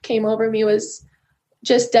what came over me was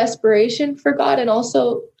just desperation for God, and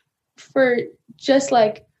also for just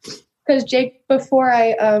because Jake, before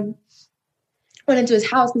I went into his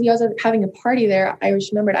house, because he was having a party there, I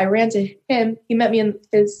just remembered I ran to him. He met me in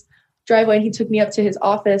his driveway and he took me up to his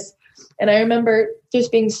office. And I remember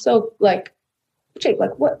just being so Jake,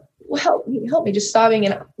 what? Help me, just sobbing.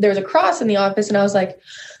 And there was a cross in the office, and I was like,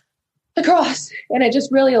 the cross. And it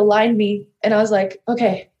just really aligned me. And I was like,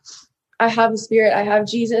 okay, I have the Spirit, I have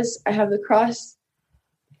Jesus, I have the cross.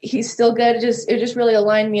 He's still good. It just really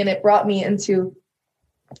aligned me, and it brought me into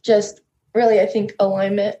just really, I think,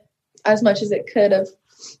 alignment as much as it could of,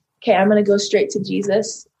 okay, I'm going to go straight to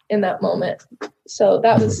Jesus in that moment. So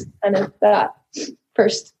that was kind of that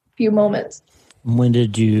first few moments. When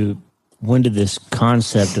did this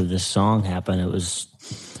concept of this song happen?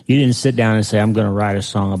 You didn't sit down and say, I'm going to write a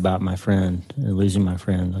song about my friend, losing my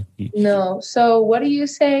friend. No. So What Do You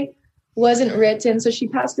Say wasn't written. So she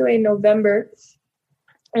passed away in November.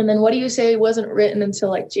 And then What Do You Say wasn't written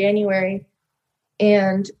until January.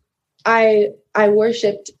 And I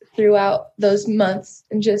worshiped throughout those months,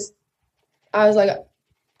 and I was like,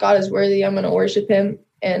 God is worthy. I'm going to worship him.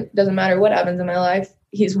 And it doesn't matter what happens in my life.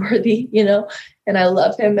 He's worthy, and I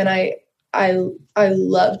love him. And I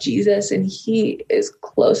love Jesus, and he is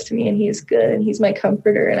close to me, and he is good, and he's my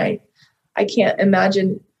comforter. And I can't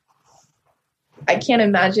imagine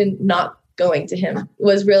not going to him. It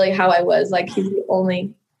was really how I was. He's the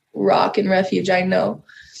only rock and refuge I know.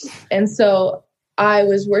 And so I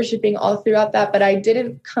was worshiping all throughout that, but I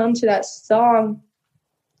didn't come to that song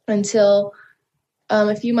until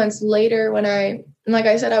a few months later when like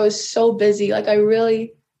I said, I was so busy. I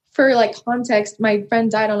really, for context, my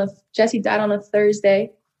friend Jesse died on a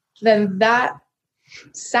Thursday. Then that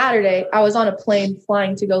Saturday, I was on a plane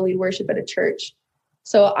flying to go lead worship at a church.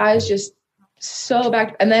 So I was just so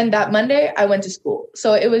back. And then that Monday, I went to school.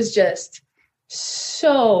 So it was just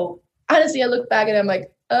so, honestly, I look back and I'm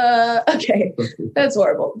like, okay, that's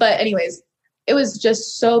horrible. But anyways, it was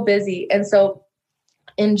just so busy. And so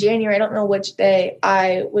in January, I don't know which day,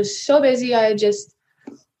 I was so busy. I had just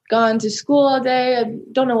gone to school all day. I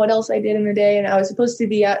don't know what else I did in the day. And I was supposed to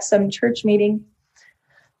be at some church meeting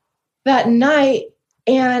that night.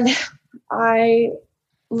 And I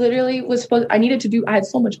literally I had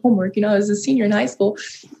so much homework. I was a senior in high school,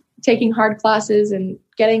 taking hard classes and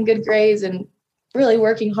getting good grades and really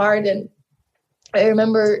working hard. And I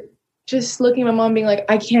remember just looking at my mom being like,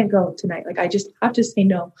 I can't go tonight. I just have to say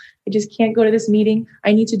no. I just can't go to this meeting.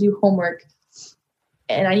 I need to do homework,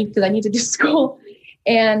 and because I need to do school.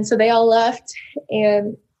 And so they all left.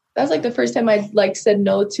 And that was the first time I'd said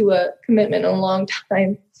no to a commitment in a long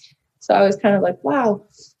time. So I was kind of wow.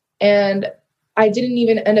 And I didn't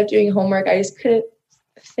even end up doing homework. I just couldn't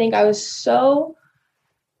think. I was so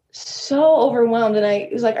overwhelmed. And I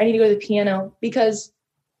was I need to go to the piano, because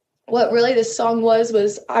what really this song was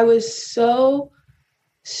I was so,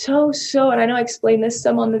 and I know I explained this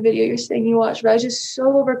some on the video you're saying you watched, but I was just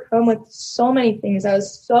so overcome with so many things. I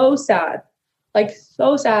was so sad,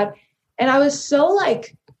 so sad. And I was so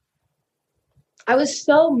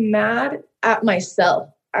mad at myself.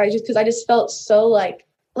 Because I just felt so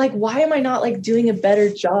why am I not doing a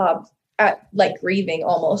better job at grieving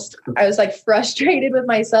almost? I was frustrated with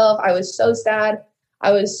myself. I was so sad.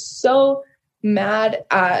 I was so mad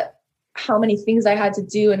at how many things I had to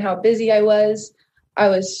do and how busy I was. I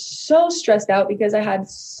was so stressed out because I had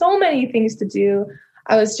so many things to do.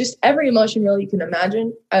 I was just every emotion really you can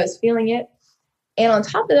imagine. I was feeling it. And on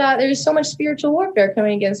top of that, there's so much spiritual warfare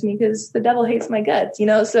coming against me because the devil hates my guts,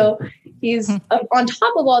 So he's on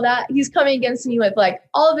top of all that, he's coming against me with like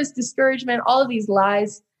all of this discouragement, all of these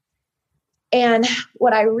lies. And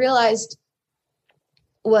what I realized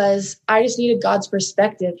was I just needed God's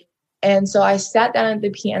perspective. And so I sat down at the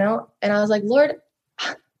piano and I was like, Lord,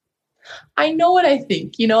 I know what I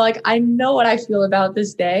think, I know what I feel about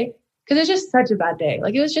this day because it's just such a bad day.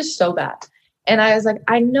 Like, it was just so bad. And I was like,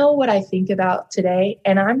 I know what I think about today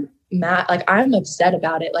and I'm mad. Like, I'm upset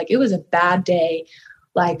about it. Like, it was a bad day.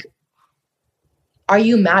 Like, are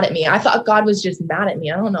you mad at me? I thought God was just mad at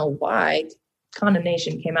me. I don't know why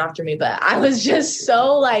condemnation came after me, but I was just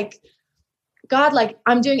so like, God, like,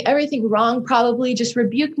 I'm doing everything wrong. Probably just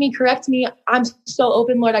rebuke me, correct me. I'm so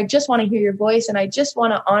open, Lord. I just want to hear your voice and I just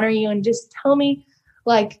want to honor you and just tell me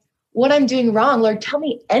like what I'm doing wrong. Lord, tell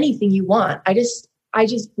me anything you want. I just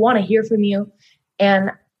want to hear from you.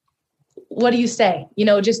 And what do you say?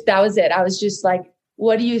 Just that was it. I was just like,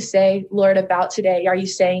 what do you say, Lord, about today? Are you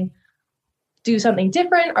saying do something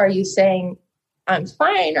different? Are you saying I'm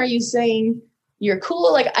fine? Are you saying you're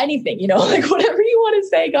cool? Like anything, like whatever you want to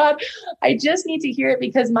say, God, I just need to hear it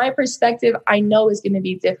because my perspective, I know is going to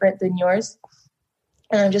be different than yours.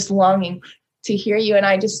 And I'm just longing to hear you. And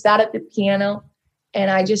I just sat at the piano and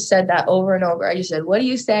I just said that over and over. I just said, what do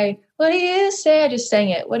you say? What do you say? I just sang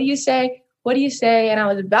it. What do you say? What do you say? And I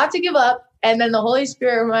was about to give up. And then the Holy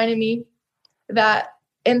Spirit reminded me that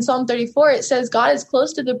in Psalm 34, it says, God is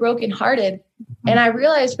close to the brokenhearted. And I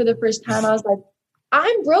realized for the first time, I was like,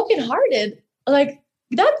 I'm brokenhearted. Like,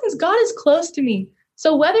 that means God is close to me.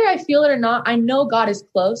 So whether I feel it or not, I know God is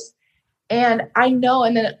close. And I know,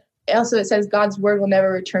 and then also it says God's word will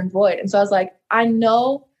never return void. And so I was like, I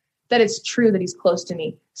know that it's true that he's close to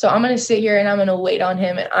me. So I'm going to sit here and I'm going to wait on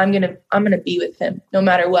him and I'm going to be with him no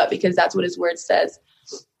matter what, because that's what his word says.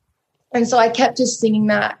 And so I kept just singing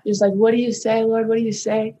that, just like, what do you say, Lord? What do you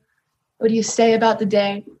say? What do you say about the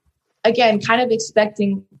day? Again, kind of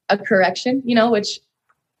expecting a correction, which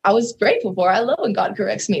I was grateful for. I love when God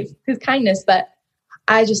corrects me, his kindness, but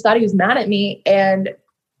I just thought he was mad at me. And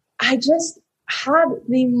I just had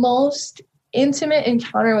the most intimate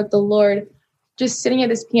encounter with the Lord, just sitting at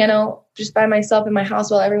this piano, just by myself in my house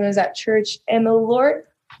while everyone was at church. And the Lord,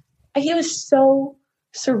 he was so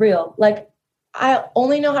surreal. Like, I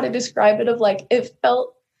only know how to describe it, of like, it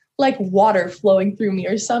felt like water flowing through me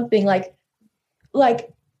or something, like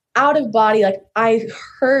out of body. Like, I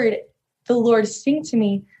heard the Lord sing to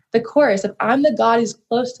me the chorus of, I'm the God who's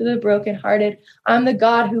close to the brokenhearted. I'm the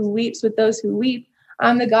God who weeps with those who weep.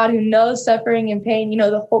 I'm the God who knows suffering and pain,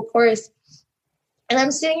 the whole chorus. And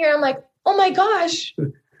I'm sitting here, I'm like, oh my gosh,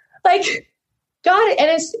 like, God.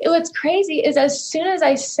 And what's crazy is as soon as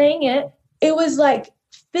I sang it, it was like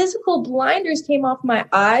physical blinders came off my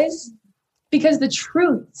eyes because the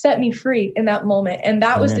truth set me free in that moment. And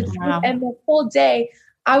that was the truth. Wow. And the whole day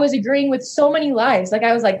I was agreeing with so many lies. Like,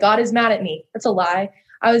 I was like, God is mad at me. That's a lie.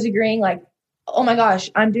 I was agreeing like, oh my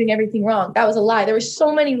gosh, I'm doing everything wrong. That was a lie. There were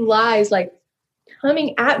so many lies like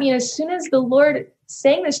coming at me. And as soon as the Lord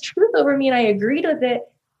sang this truth over me and I agreed with it,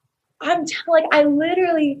 I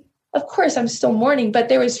literally, of course I'm still mourning, but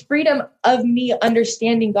there was freedom of me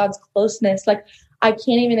understanding God's closeness. Like, I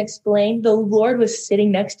can't even explain. The Lord was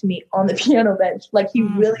sitting next to me on the piano bench. Like, he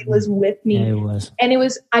really was with me. Yeah, it was. And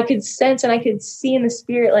I could sense and I could see in the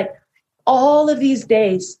spirit, like, all of these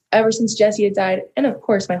days ever since Jesse had died, and of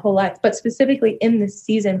course my whole life, but specifically in this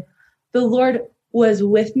season, the Lord was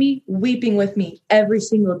with me, weeping with me every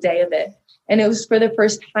single day of it. And it was for the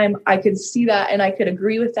first time I could see that and I could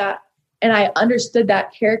agree with that. And I understood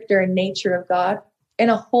that character and nature of God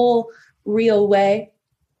in a whole real way.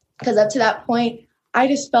 Because up to that point, I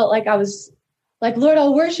just felt like I was like, Lord,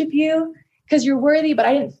 I'll worship you because you're worthy. But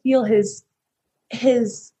I didn't feel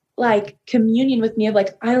his like communion with me of like,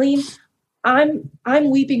 Eileen, I'm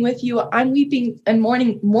weeping with you. I'm weeping and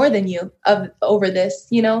mourning more than you over this,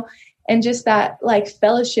 and just that like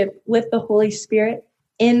fellowship with the Holy Spirit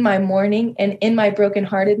in my mourning and in my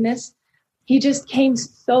brokenheartedness. He just came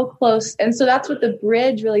so close. And so that's what the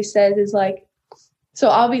bridge really says is like, so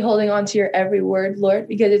I'll be holding on to your every word, Lord,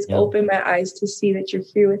 because it's opened my eyes to see that you're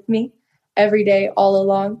here with me every day, all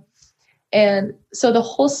along. And so the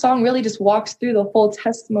whole song really just walks through the whole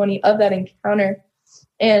testimony of that encounter.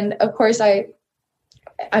 And of course, I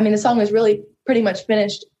mean, the song was really pretty much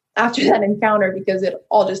finished after that encounter because it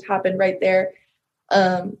all just happened right there.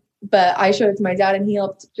 But I showed it to my dad and he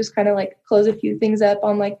helped just kind of like close a few things up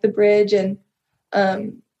on like the bridge. And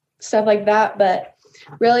stuff like that. But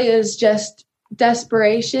really it was just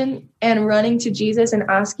desperation and running to Jesus and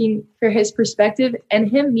asking for his perspective, and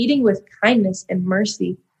him meeting with kindness and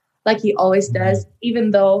mercy like he always does,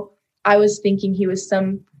 even though I was thinking he was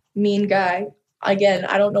some mean guy. Again,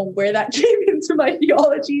 I don't know where that came into my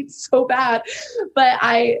theology. It's so bad. But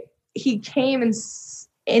he came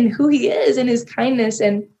in who he is, in his kindness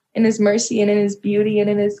and in his mercy and in his beauty and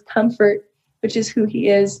in his comfort, which is who he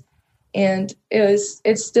is. And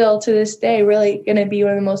it's still to this day really going to be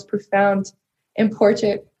one of the most profound,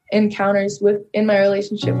 important encounters in my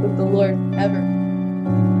relationship with the Lord ever.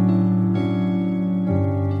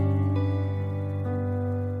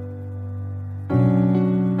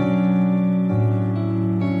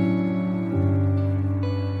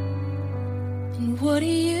 What do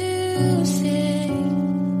you say?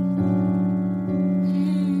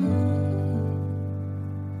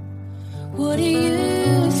 What do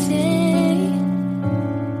you say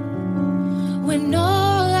when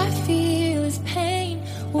all I feel is pain?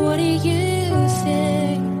 What do you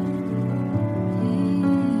say?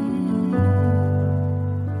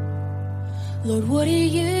 Lord, what do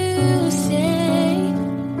you say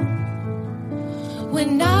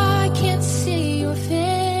when I can't see your face?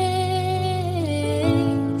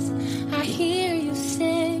 I hear you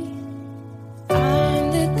say,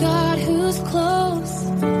 I'm the God who's close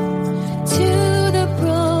to the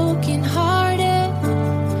brokenhearted.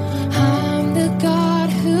 I'm the God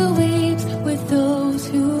who weeps with those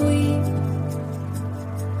who weep.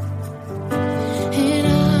 And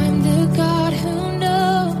I'm the God who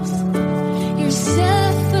knows your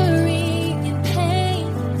suffering and pain.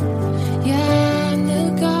 Yeah, I'm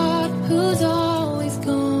the God who's always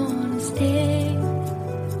gonna stay.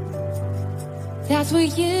 That's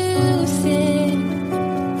what you say.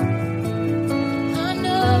 I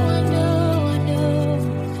know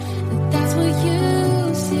that's what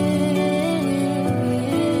you say.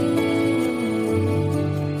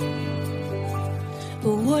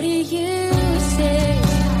 But what do you say?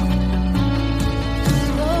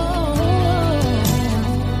 Oh,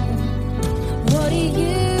 what do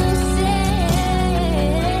you say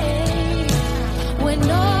when all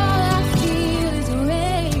I feel is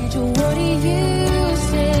rage? Or what do you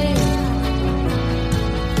say?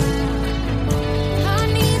 I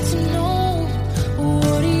need to know,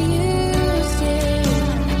 what do you say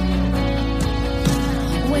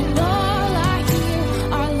when all I hear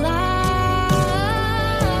are lies?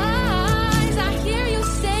 I hear you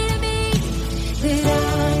say to me that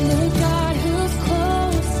I'm the God who's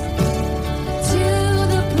close to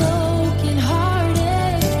the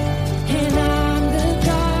brokenhearted, and I'm the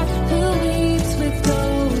God who weeps with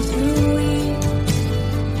those who weep.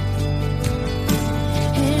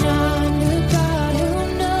 And I'm the God who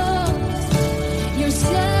knows your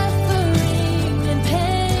suffering and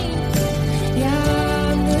pain. Yeah,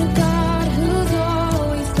 I'm the God who's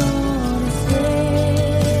always gonna stay.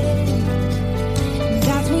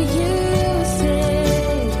 That's what you say.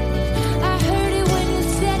 I heard it when you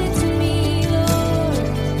said it to me, Lord.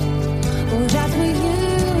 Oh, that's what you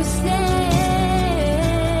say.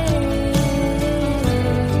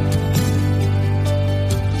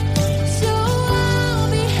 So I'll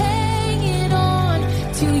be hanging on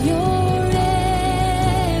to your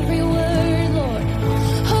every word, Lord.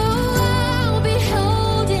 Oh, I'll be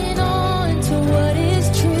holding on to what is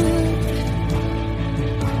true.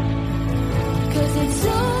 'Cause it's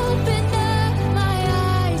opened up my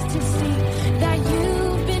eyes to see that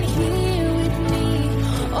you've been here with me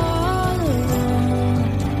all along,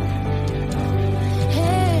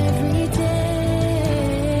 every day.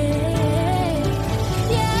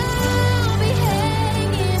 Yeah, I'll be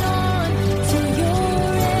hanging on to your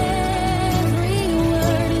every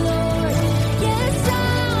word, Lord. Yes,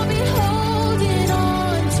 I'll be holding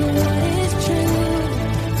on to what is true.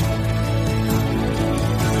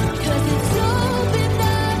 'Cause it's opened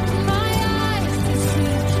up my eyes to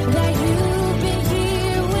see that you've been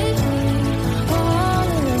here with me all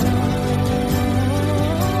along,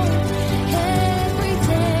 every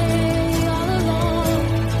day, all along,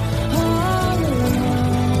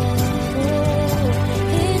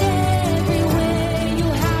 in every way you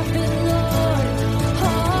have been, Lord,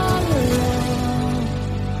 all along,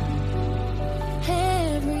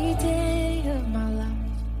 every day of my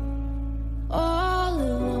life, all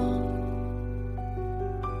along,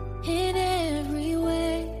 in every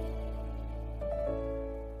way.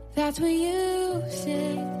 That's what you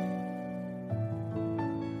say.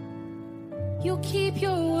 You keep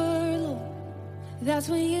your word, Lord. That's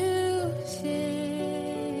what you say.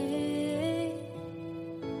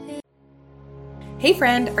 Hey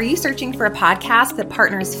friend, are you searching for a podcast that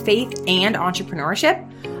partners faith and entrepreneurship?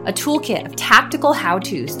 a toolkit of tactical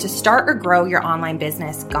how-tos to start or grow your online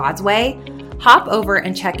business God's way, hop over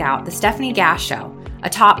and check out The Stephanie Gass Show, a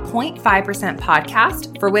top 0.5%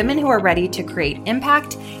 podcast for women who are ready to create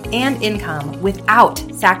impact and income without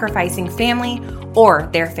sacrificing family or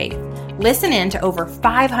their faith. Listen in to over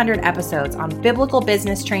 500 episodes on biblical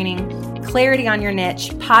business training, clarity on your niche,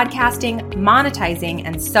 podcasting, monetizing,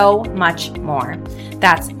 and so much more.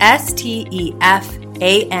 That's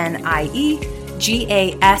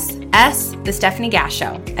STEFANIEGASS, The Stephanie Gass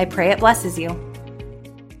Show. I pray it blesses you.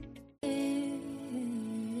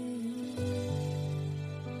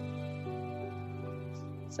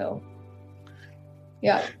 So,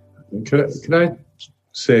 yeah. Could I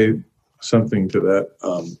say something to that?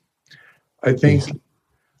 I think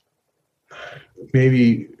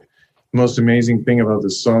maybe the most amazing thing about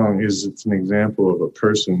this song is it's an example of a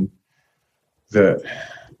person that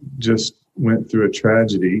just went through a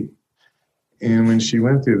tragedy. And when she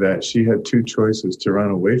went through that, she had two choices: to run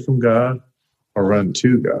away from God or run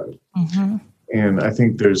to God. Mm-hmm. And I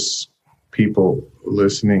think there's people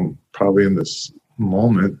listening probably in this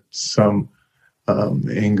moment, some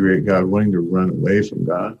angry at God, wanting to run away from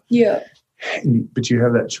God. Yeah. But you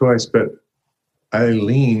have that choice. But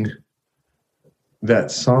Eileen,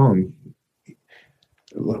 that song,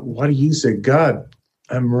 what do you say? God,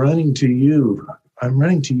 I'm running to you. I'm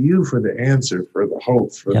running to you for the answer, for the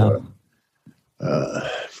hope, for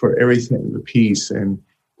for everything, the peace, and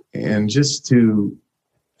just to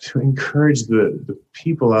encourage the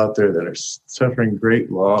people out there that are suffering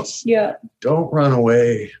great loss. Yeah. Don't run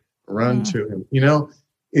away, run to him. You know,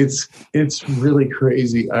 it's really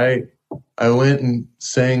crazy. I went and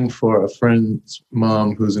sang for a friend's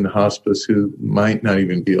mom who's in hospice, who might not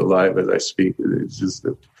even be alive as I speak. It's just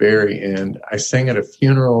the very end. I sang at a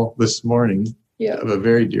funeral this morning of a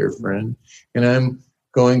very dear friend, and I'm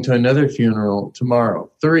going to another funeral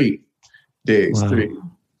tomorrow. 3 days. Wow. 3.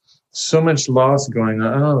 So much loss going on.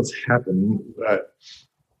 I don't know what's happening, but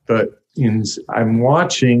I'm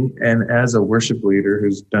watching, and as a worship leader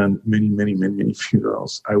who's done many, many, many, many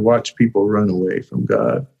funerals, I watch people run away from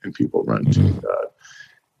God and people run to God.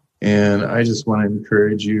 And I just want to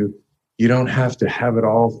encourage you. You don't have to have it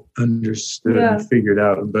all understood and figured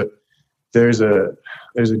out, but there's a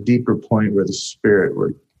deeper point where the Spirit,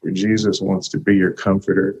 where Jesus wants to be your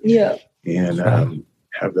comforter, and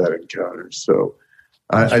have that encounter. So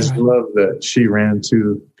I just love that she ran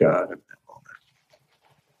to God.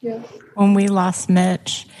 Yeah. When we lost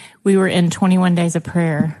Mitch, we were in 21 days of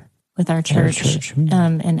prayer with our church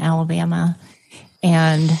in Alabama.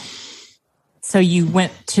 And so you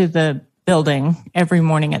went to the building every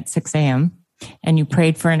morning at 6 a.m. and you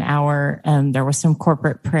prayed for an hour. And there was some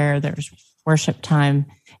corporate prayer, there was worship time,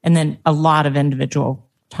 and then a lot of individual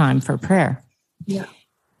time for prayer. Yeah.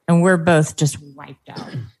 And we're both just wiped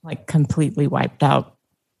out, like completely wiped out.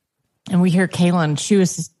 And we hear Kaylin, she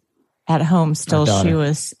was at home still. She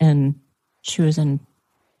was in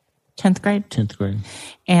 10th grade. 10th grade.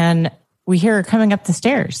 And we hear her coming up the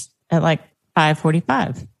stairs at like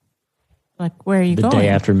 5:45. Like, where are you going? The day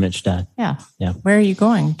after Mitch died. Yeah. Where are you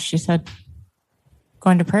going? She said,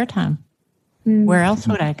 going to prayer time. Where else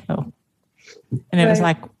would I go? And it was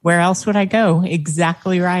like, where else would I go?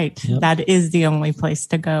 Exactly right. Yep. That is the only place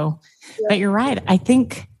to go. Yep. But you're right. I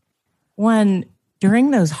think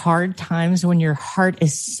during those hard times when your heart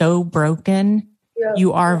is so broken,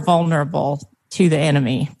 you are vulnerable to the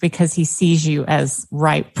enemy because he sees you as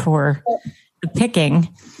ripe for the picking.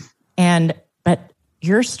 But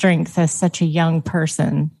your strength as such a young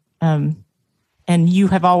person, and you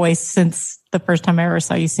have always, since the first time I ever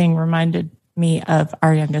saw you sing, reminded me of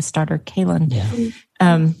our youngest daughter, Kaylin,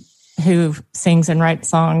 who sings and writes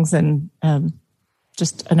songs and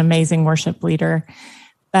just an amazing worship leader.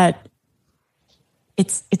 But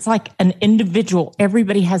it's like an individual,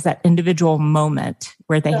 everybody has that individual moment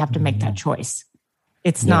where they have to make that choice.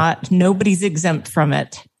 It's not, nobody's exempt from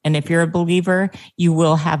it. And if you're a believer, you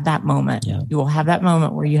will have that moment. Yeah. You will have that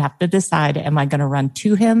moment where you have to decide, am I going to run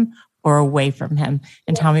to him or away from him?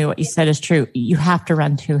 And tell me what you said is true. You have to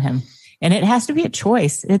run to him. And it has to be a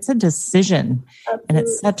choice. It's a decision.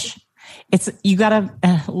 Absolutely. And you got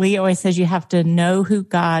to, Lee always says you have to know who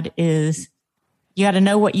God is. You got to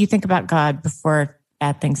know what you think about God before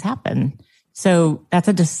bad things happen. So that's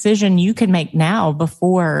a decision you can make now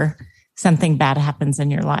before something bad happens in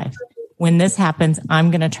your life. When this happens, I'm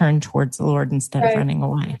going to turn towards the Lord instead of running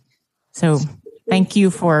away. So thank you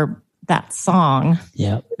for that song.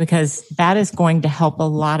 Yeah. Because that is going to help a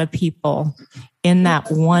lot of people in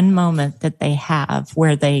that one moment that they have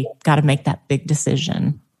where they got to make that big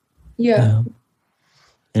decision. Yeah.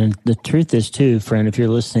 And the truth is too, friend, if you're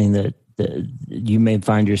listening, that you may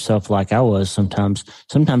find yourself like I was sometimes.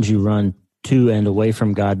 Sometimes you run to and away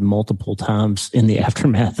from God multiple times in the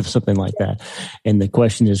aftermath of something like that. And the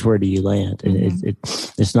question is, where do you land? And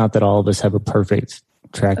it's not that all of us have a perfect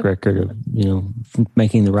track record of,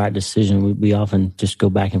 making the right decision. We often just go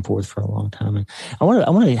back and forth for a long time. And I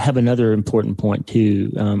want to have another important point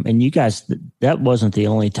too. And you guys, that wasn't the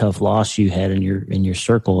only tough loss you had in your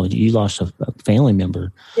circle. You lost a family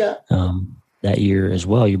member that year as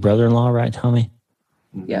well. Your brother-in-law, right, Tommy?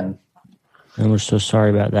 Yeah. And we're so sorry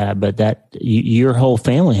about that. But your whole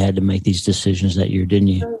family had to make these decisions that year, didn't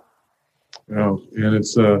you? Oh, and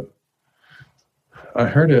it's I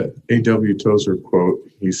heard a A.W. Tozer quote.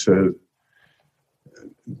 He said,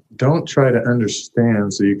 "Don't try to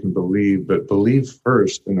understand so you can believe, but believe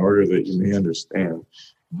first in order that you may understand."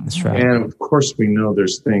 That's right. And of course, we know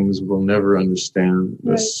there's things we'll never understand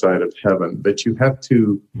this side of heaven, but you have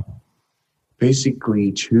to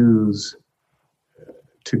basically choose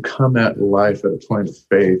to come at life at a point of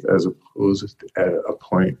faith as opposed to at a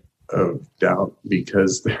point of doubt,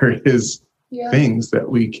 because there is things that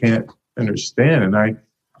we can't understand. And I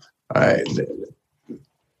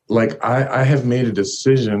have made a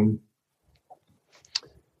decision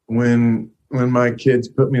when my kids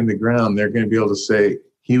put me in the ground, they're going to be able to say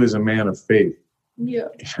he was a man of faith. Yeah.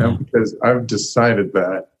 Because I've decided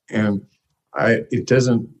that, and it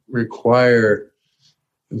doesn't require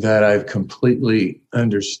that I've completely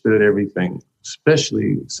understood everything,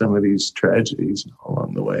 especially some of these tragedies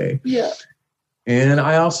along the way. Yeah. And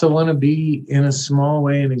I also want to be, in a small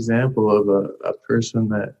way, an example of a person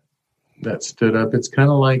that stood up. It's kind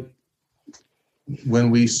of like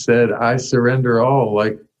when we said, "I surrender all,"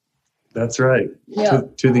 like, that's right,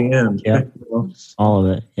 to the end. Yeah, all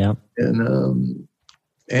of it, yeah. And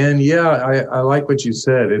I like what you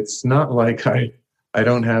said. It's not like I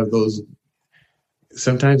don't have those.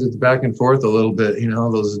 Sometimes it's back and forth a little bit,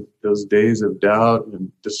 those days of doubt and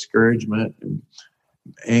discouragement and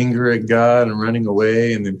anger at God and running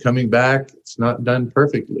away and then coming back. It's not done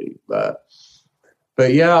perfectly, but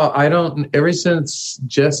yeah, ever since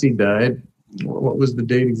Jessie died, what was the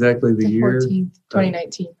date exactly? The year? 14th,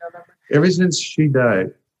 2019, November. Ever since she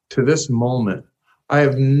died to this moment, I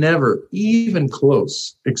have never even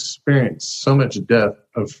close experienced so much death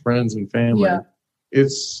of friends and family. Yeah.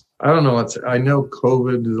 I don't know. I know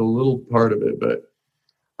COVID is a little part of it, but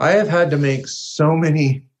I have had to make so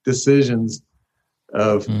many decisions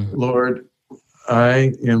of, Lord,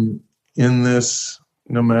 I am in this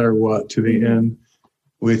no matter what to the end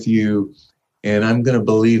with you. And I'm going to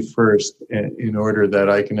believe first in order that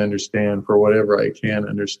I can understand for whatever I can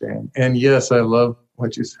understand. And yes, I love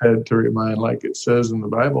what you said to remind, like it says in the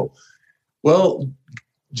Bible. Well,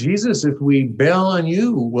 Jesus, if we bail on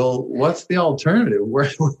you, well, what's the alternative? Where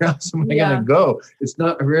else am I going to go? It's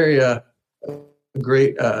not a very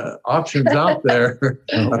great options out there.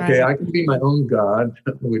 Okay, I can be my own God,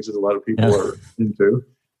 which is a lot of people are into.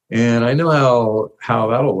 And I know how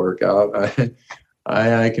that'll work out.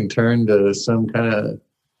 I can turn to some kind of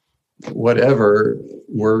whatever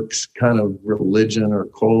works, kind of religion or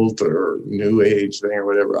cult or new age thing or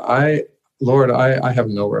whatever. I have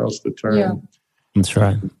nowhere else to turn. Yeah. That's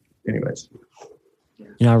right. Anyways.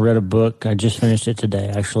 I read a book. I just finished it today,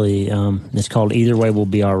 actually. It's called Either Way Will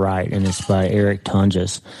Be All Right, and it's by Eric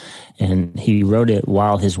Tonjes. And he wrote it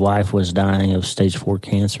while his wife was dying of stage 4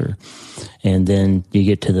 cancer. And then you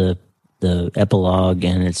get to the epilogue,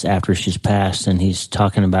 and it's after she's passed, and he's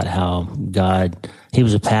talking about how he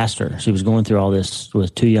was a pastor. So he was going through all this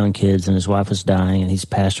with 2 young kids, and his wife was dying, and he's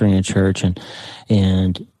pastoring a church, and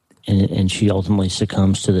she ultimately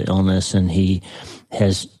succumbs to the illness, and he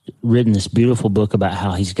has written this beautiful book about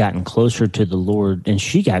how he's gotten closer to the Lord, and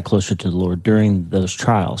she got closer to the Lord during those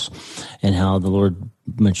trials, and how the Lord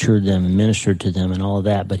matured them and ministered to them and all of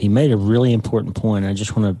that. But he made a really important point. I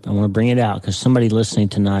want to bring it out because somebody listening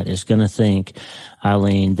tonight is going to think,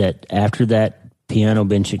 Eileen, that after that piano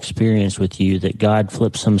bench experience with you, that God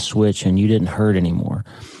flipped some switch and you didn't hurt anymore.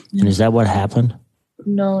 And is that what happened?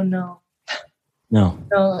 No.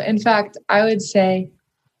 In fact, I would say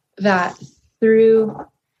that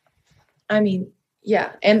anyways.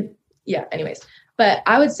 But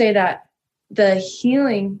I would say that the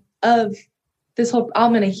healing of this whole,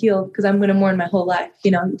 I'm going to heal because I'm going to mourn my whole life.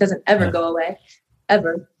 It doesn't ever go away,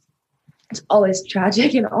 ever. It's always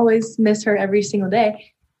tragic and always miss her every single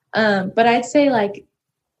day. But I'd say like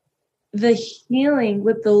the healing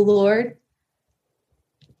with the Lord,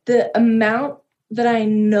 the amount that I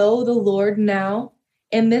know the Lord now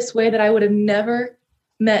in this way that I would have never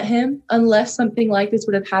met him unless something like this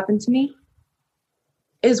would have happened to me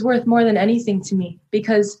is worth more than anything to me,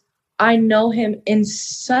 because I know him in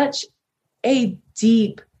such a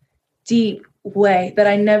deep, deep way that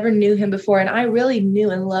I never knew him before. And I really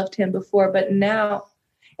knew and loved him before, but now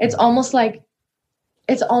it's almost like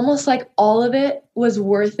all of it was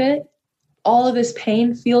worth it. All of this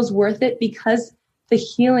pain feels worth it because the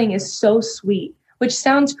healing is so sweet, which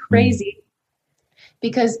sounds crazy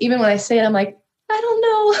because even when I say it, I'm like, I don't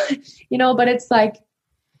know, but it's like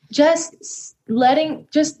just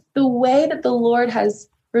the way that the Lord has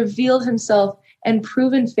revealed himself and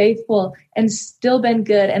proven faithful and still been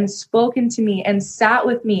good and spoken to me and sat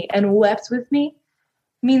with me and wept with me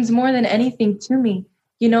means more than anything to me,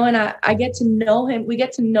 and I get to know him. We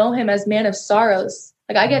get to know him as man of sorrows.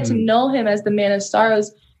 Like I get to know him as the man of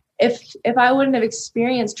sorrows. If I wouldn't have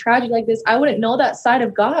experienced tragedy like this, I wouldn't know that side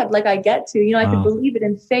of God like I get to. I could believe it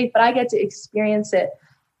in faith, but I get to experience it.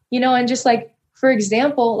 And just like, for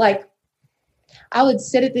example, like I would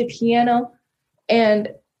sit at the piano and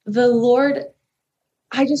the Lord,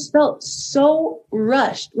 I just felt so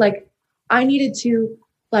rushed. Like I needed to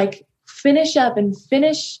like finish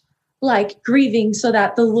like grieving so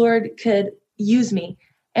that the Lord could use me.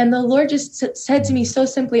 And the Lord just said to me so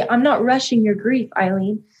simply, I'm not rushing your grief,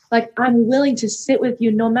 Eileen. Like I'm willing to sit with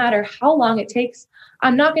you no matter how long it takes.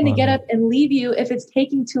 I'm not going to get up and leave you if it's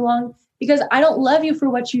taking too long because I don't love you for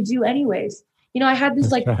what you do anyways. I had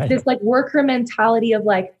this this worker mentality of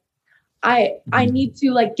like, I need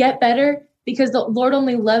to like get better because the Lord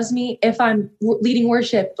only loves me if I'm leading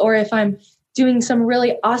worship or if I'm doing some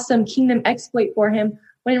really awesome kingdom exploit for him.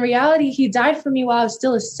 When in reality, he died for me while I was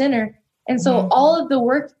still a sinner. And so all of the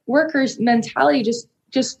workers mentality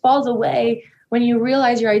just falls away when you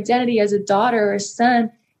realize your identity as a daughter or a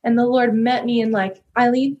son. And the Lord met me in like,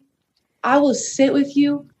 Eileen, I will sit with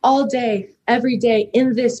you all day, every day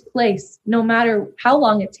in this place, no matter how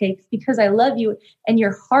long it takes, because I love you and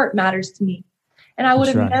your heart matters to me. And I would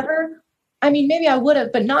have never, maybe I would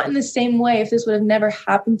have, but not in the same way if this would have never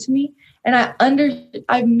happened to me. And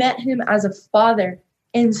I met him as a father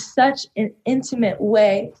in such an intimate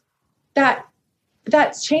way that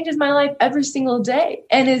changes my life every single day.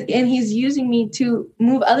 And he's using me to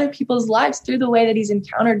move other people's lives through the way that he's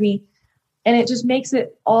encountered me. And it just makes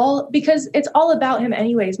it all, because it's all about him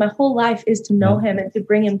anyways. My whole life is to know him and to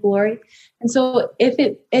bring him glory. And so if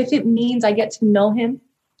it means I get to know him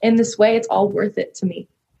in this way, it's all worth it to me.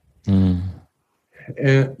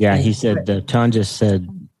 He said, Tom just said,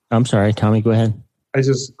 I'm sorry, Tommy, go ahead. I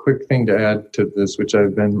just a quick thing to add to this, which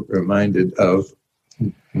I've been reminded of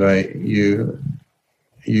by you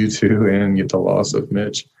two and get the loss of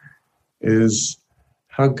Mitch, is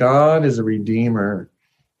how God is a redeemer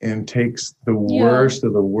and takes the worst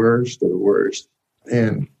of the worst of the worst.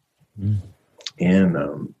 And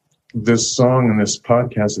this song and this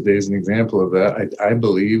podcast today is an example of that. I'm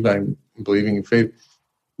believing in faith.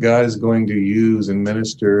 God is going to use and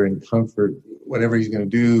minister and comfort whatever he's going to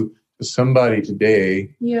do to somebody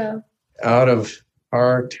today out of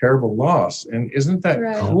our terrible loss. And isn't that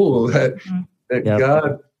cool that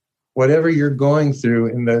God, whatever you're going through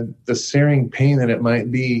and the searing pain that it might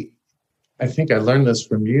be, I think I learned this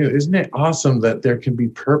from you. Isn't it awesome that there can be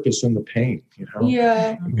purpose in the pain?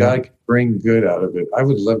 Yeah. God can bring good out of it. I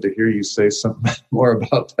would love to hear you say something more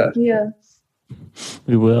about that. Yeah.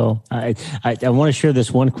 We will. I want to share this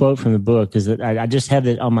one quote from the book, because I just have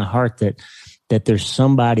it on my heart that there's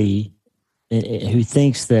somebody who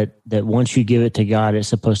thinks that once you give it to God, it's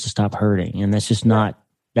supposed to stop hurting. And that's just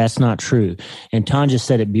that's not true. And Tom just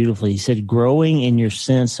said it beautifully. He said, growing in your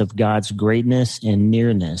sense of God's greatness and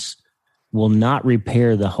nearness will not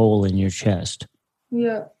repair the hole in your chest.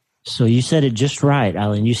 Yeah. So you said it just right,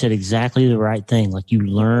 Eileen. You said exactly the right thing. Like you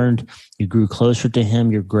learned, you grew closer to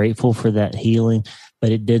him. You're grateful for that healing,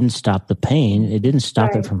 but it didn't stop the pain. It didn't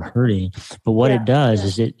stop it from hurting. But what it does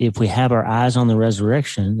is if we have our eyes on the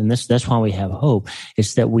resurrection, and that's why we have hope,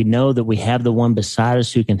 it's that we know that we have the one beside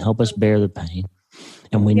us who can help us bear the pain.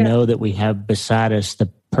 And we know that we have beside us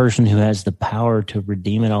the person who has the power to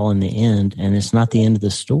redeem it all in the end. And it's not the end of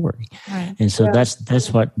the story. Right. And so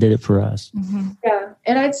that's what did it for us. Mm-hmm. Yeah.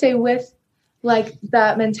 And I'd say with like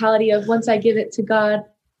that mentality of once I give it to God,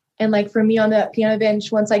 and like for me on that piano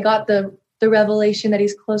bench, once I got the revelation that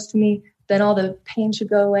he's close to me, then all the pain should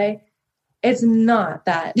go away. It's not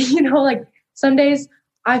that, like some days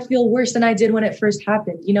I feel worse than I did when it first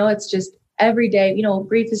happened. It's just every day,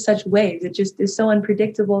 grief is such waves. It just is so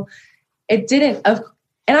unpredictable. It didn't,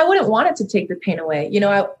 and I wouldn't want it to take the pain away.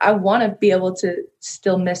 I want to be able to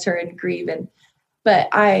still miss her and grieve. But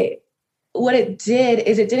what it did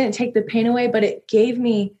is it didn't take the pain away, but it gave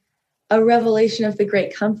me a revelation of the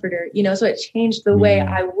great comforter, so it changed the way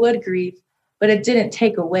I would grieve, but it didn't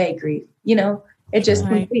take away grief. It just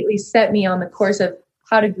completely set me on the course of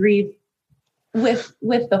how to grieve with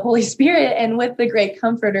the Holy Spirit and with the great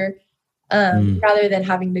comforter, rather than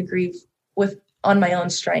having to grieve on my own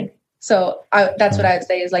strength. So that's what I would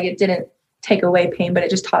say is like, it didn't take away pain, but it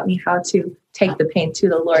just taught me how to take the pain to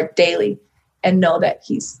the Lord daily and know that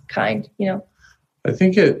he's kind, I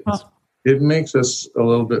think it makes us a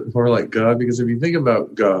little bit more like God, because if you think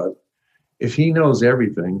about God, if he knows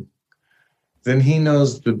everything, then he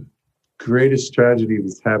knows the greatest tragedy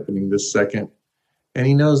that's happening this second. And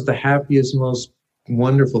he knows the happiest, most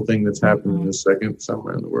wonderful thing that's happening this second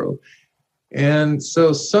somewhere in the world. And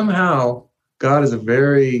so somehow God is a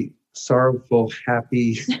very sorrowful,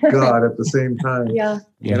 happy God at the same time. Yeah.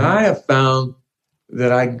 And I have found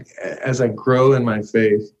that as I grow in my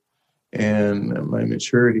faith and my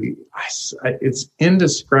maturity, it's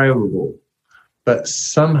indescribable, but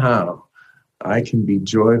somehow I can be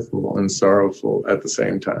joyful and sorrowful at the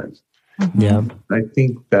same time. Yeah. I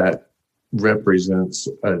think that represents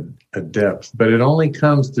a depth, but it only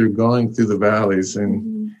comes through going through the valleys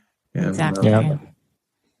and Exactly. Yeah.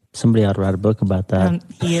 Somebody ought to write a book about that.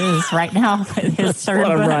 He is right now. His That's third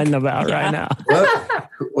what I'm book. writing about right now.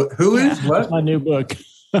 What? Who is what? That's my new book.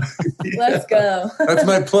 Let's go. That's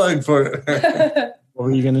my plug for it. What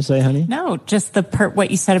were you going to say, honey? No, just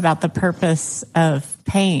what you said about the purpose of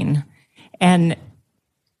pain. And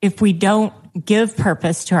if we don't give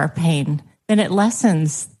purpose to our pain, then it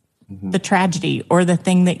lessens the tragedy or the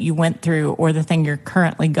thing that you went through or the thing you're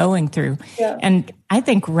currently going through. Yeah. And I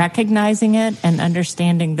think recognizing it and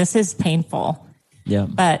understanding this is painful, Yeah.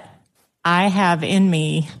 but I have in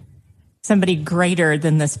me somebody greater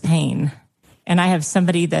than this pain. And I have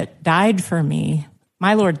somebody that died for me.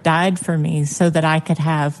 My Lord died for me so that I could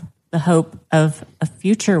have the hope of a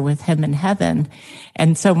future with him in heaven.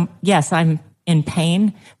 And so, yes, I'm in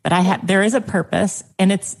pain, but there is a purpose, and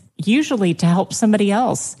it's usually to help somebody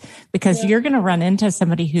else, because you're going to run into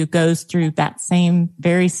somebody who goes through that same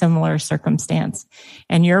very similar circumstance.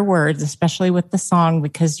 And your words, especially with the song,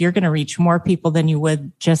 because you're going to reach more people than you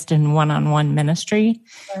would just in one-on-one ministry.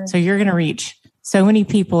 Right. So you're going to reach so many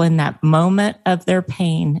people in that moment of their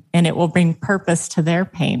pain, and it will bring purpose to their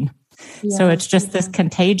pain. Yeah. So it's just this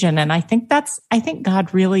contagion. And I think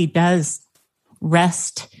God really does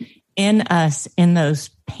rest in us in those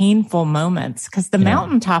painful moments, because the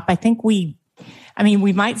mountaintop, I think we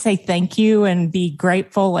might say thank you and be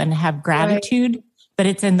grateful and have gratitude, but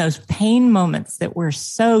it's in those pain moments that we're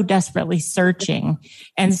so desperately searching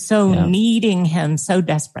and so needing him so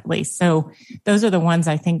desperately. So those are the ones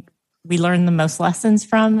I think we learn the most lessons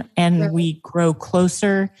from, and we grow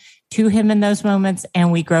closer to him in those moments, and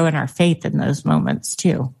we grow in our faith in those moments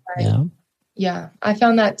too. Right. Yeah. I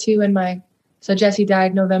found that too so Jesse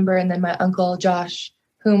died November, and then my uncle Josh,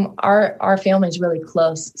 whom our family is really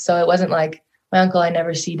close. So it wasn't like my uncle I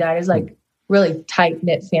never see died. It's like really tight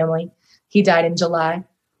knit family. He died in July.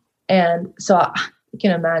 And so you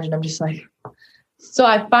can imagine, I'm just like, so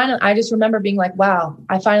I just remember being like, wow,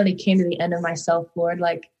 I finally came to the end of myself, Lord.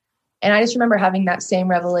 Like, and I just remember having that same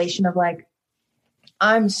revelation of like,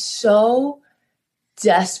 I'm so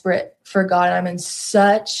desperate for God. I'm in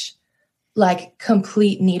such like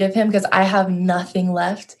complete need of him, because I have nothing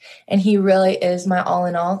left, and he really is my all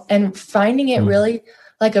in all. And finding it really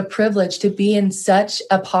like a privilege to be in such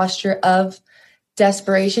a posture of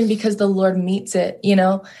desperation, because the Lord meets it,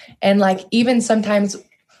 and like, even sometimes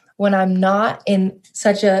when I'm not in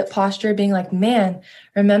such a posture, being like, man,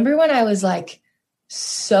 remember when I was like,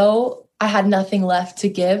 I had nothing left to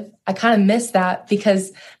give. I kind of miss that,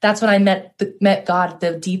 because that's when I met God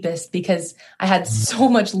the deepest, because I had so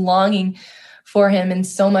much longing for him and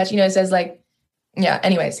so much, it says like,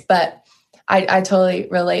 anyways, but I totally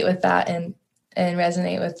relate with that and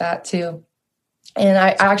resonate with that too. And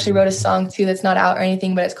I actually wrote a song too that's not out or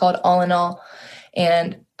anything, but it's called All in All.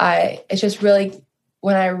 And it's just really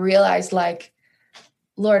when I realized like,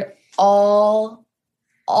 Lord,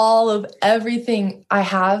 all of everything I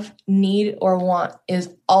have, need, or want is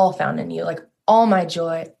all found in you. Like all my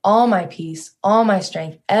joy, all my peace, all my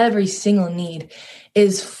strength, every single need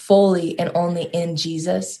is fully and only in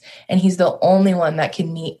Jesus. And he's the only one that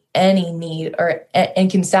can meet any need and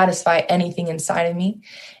can satisfy anything inside of me.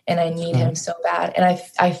 And I need him so bad. And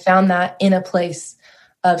I found that in a place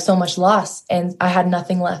of so much loss, and I had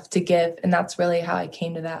nothing left to give. And that's really how I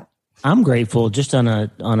came to that. I'm grateful. Just on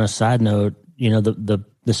a side note,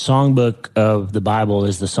 the songbook of the Bible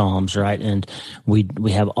is the Psalms, right? And we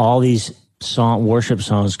have all these worship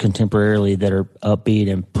songs contemporarily that are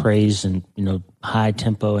upbeat and praise and, high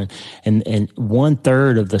tempo. And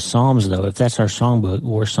 1/3 of the Psalms, though, if that's our songbook,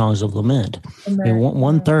 were songs of lament. I mean,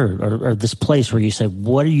 1/3 or this place where you say,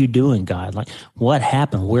 what are you doing, God? Like, what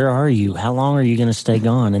happened? Where are you? How long are you going to stay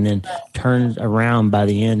gone? And then turn around by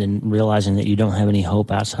the end and realizing that you don't have any hope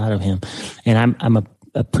outside of him. And I'm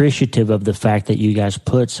appreciative of the fact that you guys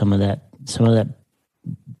put some of that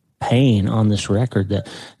pain on this record, that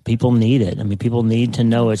people need it. I mean, people need to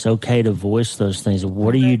know it's okay to voice those things.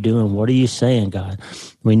 What are you doing? What are you saying, God?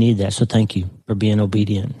 We need that. So thank you for being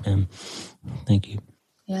obedient, and thank you.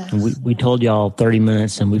 Yes. And we told y'all 30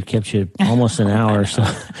 minutes and we've kept you almost an hour. So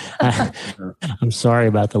I'm sorry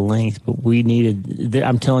about the length, but we needed,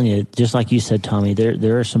 I'm telling you, just like you said, Tommy,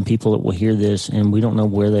 there are some people that will hear this and we don't know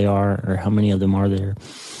where they are or how many of them are there.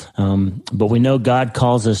 But we know God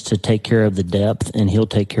calls us to take care of the depth, and he'll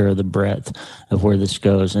take care of the breadth of where this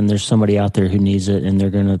goes. And there's somebody out there who needs it, and they're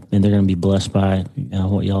going to be blessed by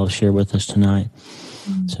what y'all have shared with us tonight.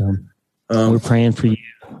 So we're praying for you.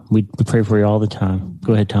 We pray for you all the time.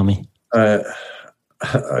 Go ahead, Tommy. I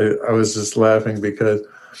was just laughing because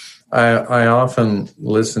I often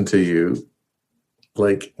listen to you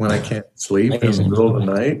like when I can't sleep in the middle of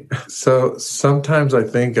the night. So sometimes I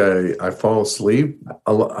think I fall asleep.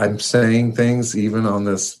 I'm saying things even on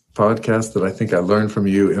this podcast that I think I learned from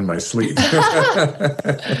you in my sleep.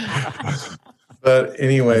 But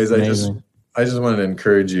anyways, I just wanted to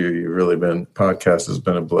encourage you. Podcast has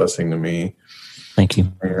been a blessing to me. Thank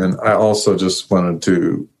you. And I also just wanted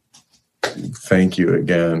to thank you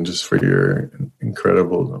again just for your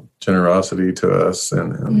incredible generosity to us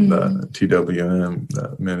and the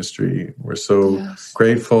TWM ministry. We're so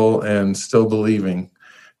grateful and still believing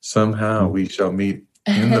somehow we shall meet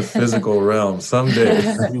in the physical realm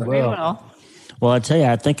someday. We will. Well, I tell you,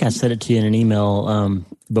 I think I said it to you in an email,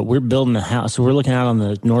 but we're building a house. So we're looking out on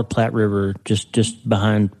the North Platte River just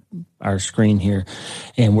behind our screen here,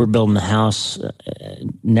 and we're building a house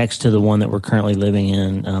next to the one that we're currently living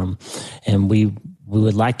in, and we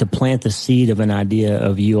would like to plant the seed of an idea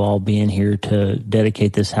of you all being here to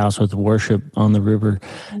dedicate this house with worship on the river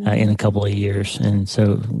in a couple of years. And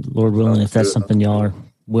so, Lord willing, if that's something y'all are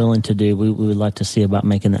willing to do, we would like to see about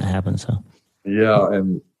making that happen. So, yeah,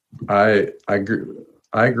 and I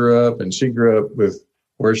grew up, and she grew up with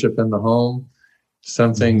worship in the home.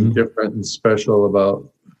 Something different and special about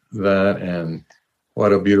that, and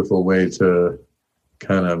what a beautiful way to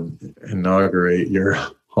kind of inaugurate your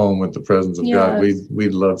home with the presence of God.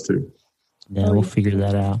 We'd love to. Yeah, we'll figure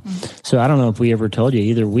that out. So I don't know if we ever told you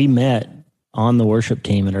either. We met on the worship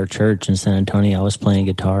team at our church in San Antonio. I was playing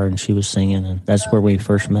guitar and she was singing, and that's where we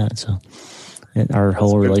first met. So our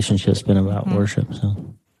whole relationship's been about worship.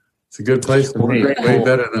 So it's a good place to meet. Way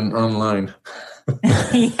better than online.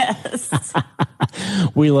 Yes.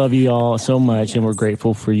 We love you all so much, and we're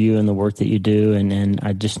grateful for you and the work that you do. And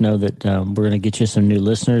I just know that we're going to get you some new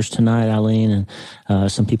listeners tonight, Eileen,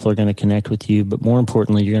 and some people are going to connect with you. But more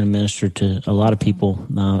importantly, you're going to minister to a lot of people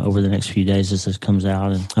over the next few days as this comes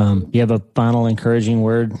out. And you have a final encouraging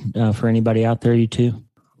word for anybody out there, you two?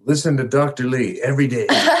 Listen to Dr. Lee every day.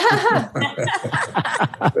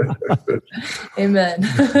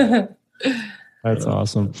 Amen. That's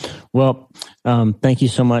awesome. Well, thank you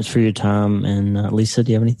so much for your time. And Lisa,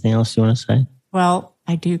 do you have anything else you want to say? Well,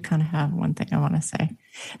 I do kind of have one thing I want to say.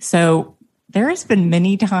 So there has been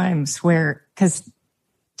many times where, because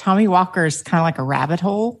Tommy Walker is kind of like a rabbit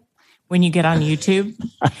hole when you get on YouTube.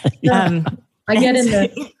 I get in there.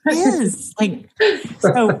 It is like,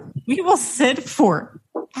 so we will sit for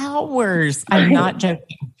hours. I'm not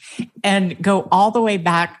joking. And go all the way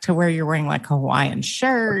back to where you're wearing like a Hawaiian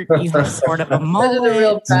shirt. You have sort of a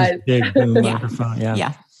mullet. Big microphone.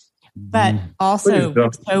 Yeah. But also,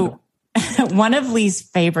 so one of Lee's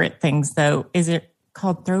favorite things, though, is it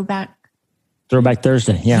called Throwback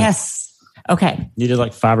Thursday. Yeah. Yes. Okay. You did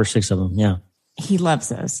like 5 or 6 of them. Yeah. He loves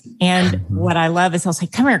those. And what I love is he'll say,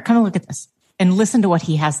 come here, come and look at this and listen to what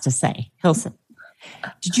he has to say. He'll say,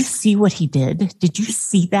 did you see what he did? Did you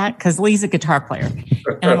see that? Because Lee's a guitar player.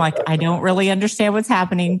 And I'm like, I don't really understand what's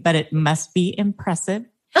happening, but it must be impressive.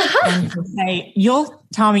 And he'll say,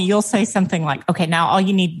 you'll say something like, okay, now all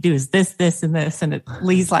you need to do is this, this, and this. And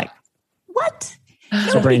Lee's like, what?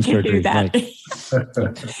 It's a brain surgery.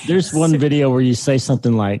 There's one video where you say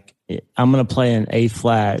something like, I'm going to play an A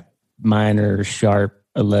flat minor sharp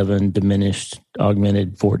 11 diminished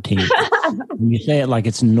augmented 14. And you say it like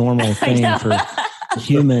it's a normal thing for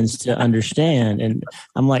humans to understand. And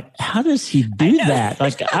I'm like, how does he do that?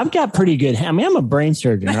 Like, I've got pretty good, I'm a brain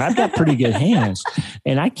surgeon. I've got pretty good hands,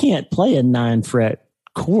 and I can't play a 9 fret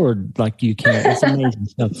chord like you can. It's amazing.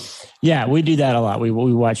 So, yeah, we do that a lot. We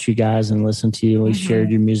watch you guys and listen to you. We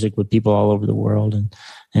shared your music with people all over the world,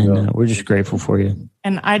 and we're just grateful for you.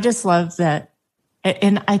 And I just love that.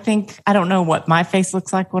 And I think, I don't know what my face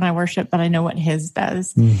looks like when I worship, but I know what his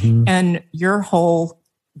does. And your whole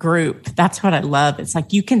group, that's what I love. It's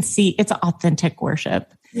like you can see it's authentic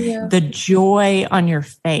worship. Yeah. The joy on your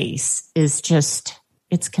face is just,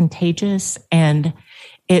 it's contagious, and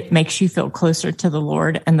it makes you feel closer to the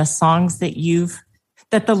Lord. And the songs that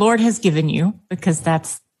the Lord has given you, because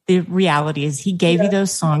that's the reality, is he gave you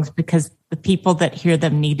those songs because the people that hear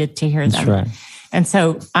them needed to hear them. Right. And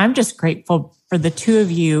so I'm just grateful for the two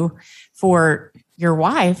of you, for your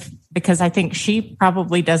wife, because I think she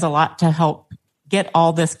probably does a lot to help get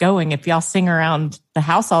all this going. If y'all sing around the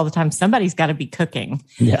house all the time, somebody's got to be cooking.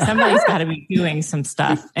 Yeah. Somebody's got to be doing some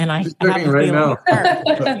stuff. And I have a feeling with her.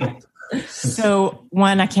 So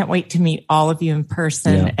one, I can't wait to meet all of you in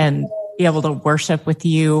person and be able to worship with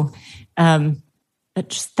you. But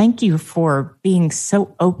just thank you for being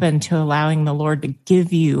so open to allowing the Lord to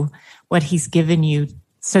give you what he's given you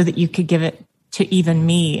so that you could give it to even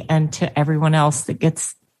me and to everyone else that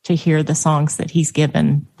gets to hear the songs that he's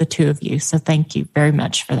given the two of you. So thank you very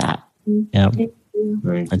much for that. Yeah.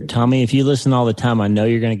 And Tommy, if you listen all the time, I know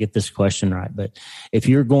you're going to get this question right. But if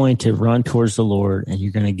you're going to run towards the Lord and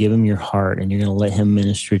you're going to give him your heart and you're going to let him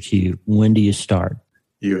minister to you, when do you start?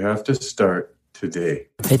 You have to start today.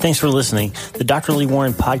 Hey, thanks for listening. The Dr. Lee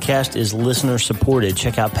Warren podcast is listener supported.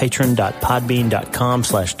 Check out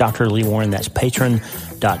patron.podbean.com/Dr. Lee Warren. That's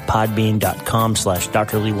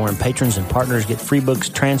patron.podbean.com/Dr. Lee Warren. Patrons and partners get free books,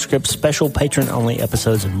 transcripts, special patron-only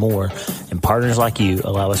episodes, and more. And partners like you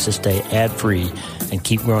allow us to stay ad-free and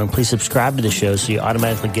keep growing. Please subscribe to the show so you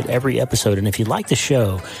automatically get every episode. And if you like the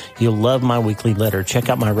show, you'll love my weekly letter. Check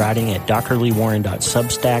out my writing at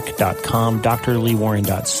drleewarren.substack.com,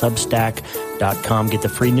 drleewarren.substack.com. Get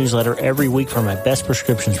the free newsletter every week for my best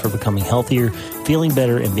prescriptions for becoming healthier, feeling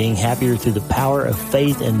better, and being happier through the power of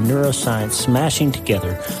faith and neuroscience smashing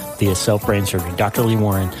together via self-brain surgery.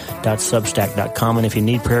 drleewarren.substack.com. And if you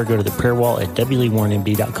need prayer, go to the prayer wall at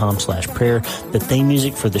wleewarrenmd.com/prayer. The theme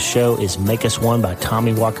music for the show is Make Us One by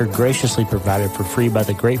Tommy Walker, graciously provided for free by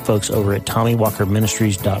the great folks over at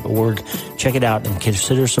TommyWalkerMinistries.org. Check it out and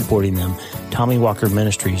consider supporting them.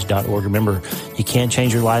 TommyWalkerMinistries.org. Remember, you can't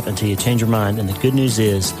change your life until you change your mind. And the good news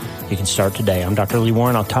is you can start today. I'm Dr. Lee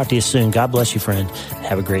Warren. I'll talk to you soon. God bless you, friend.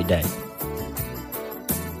 Have a great day.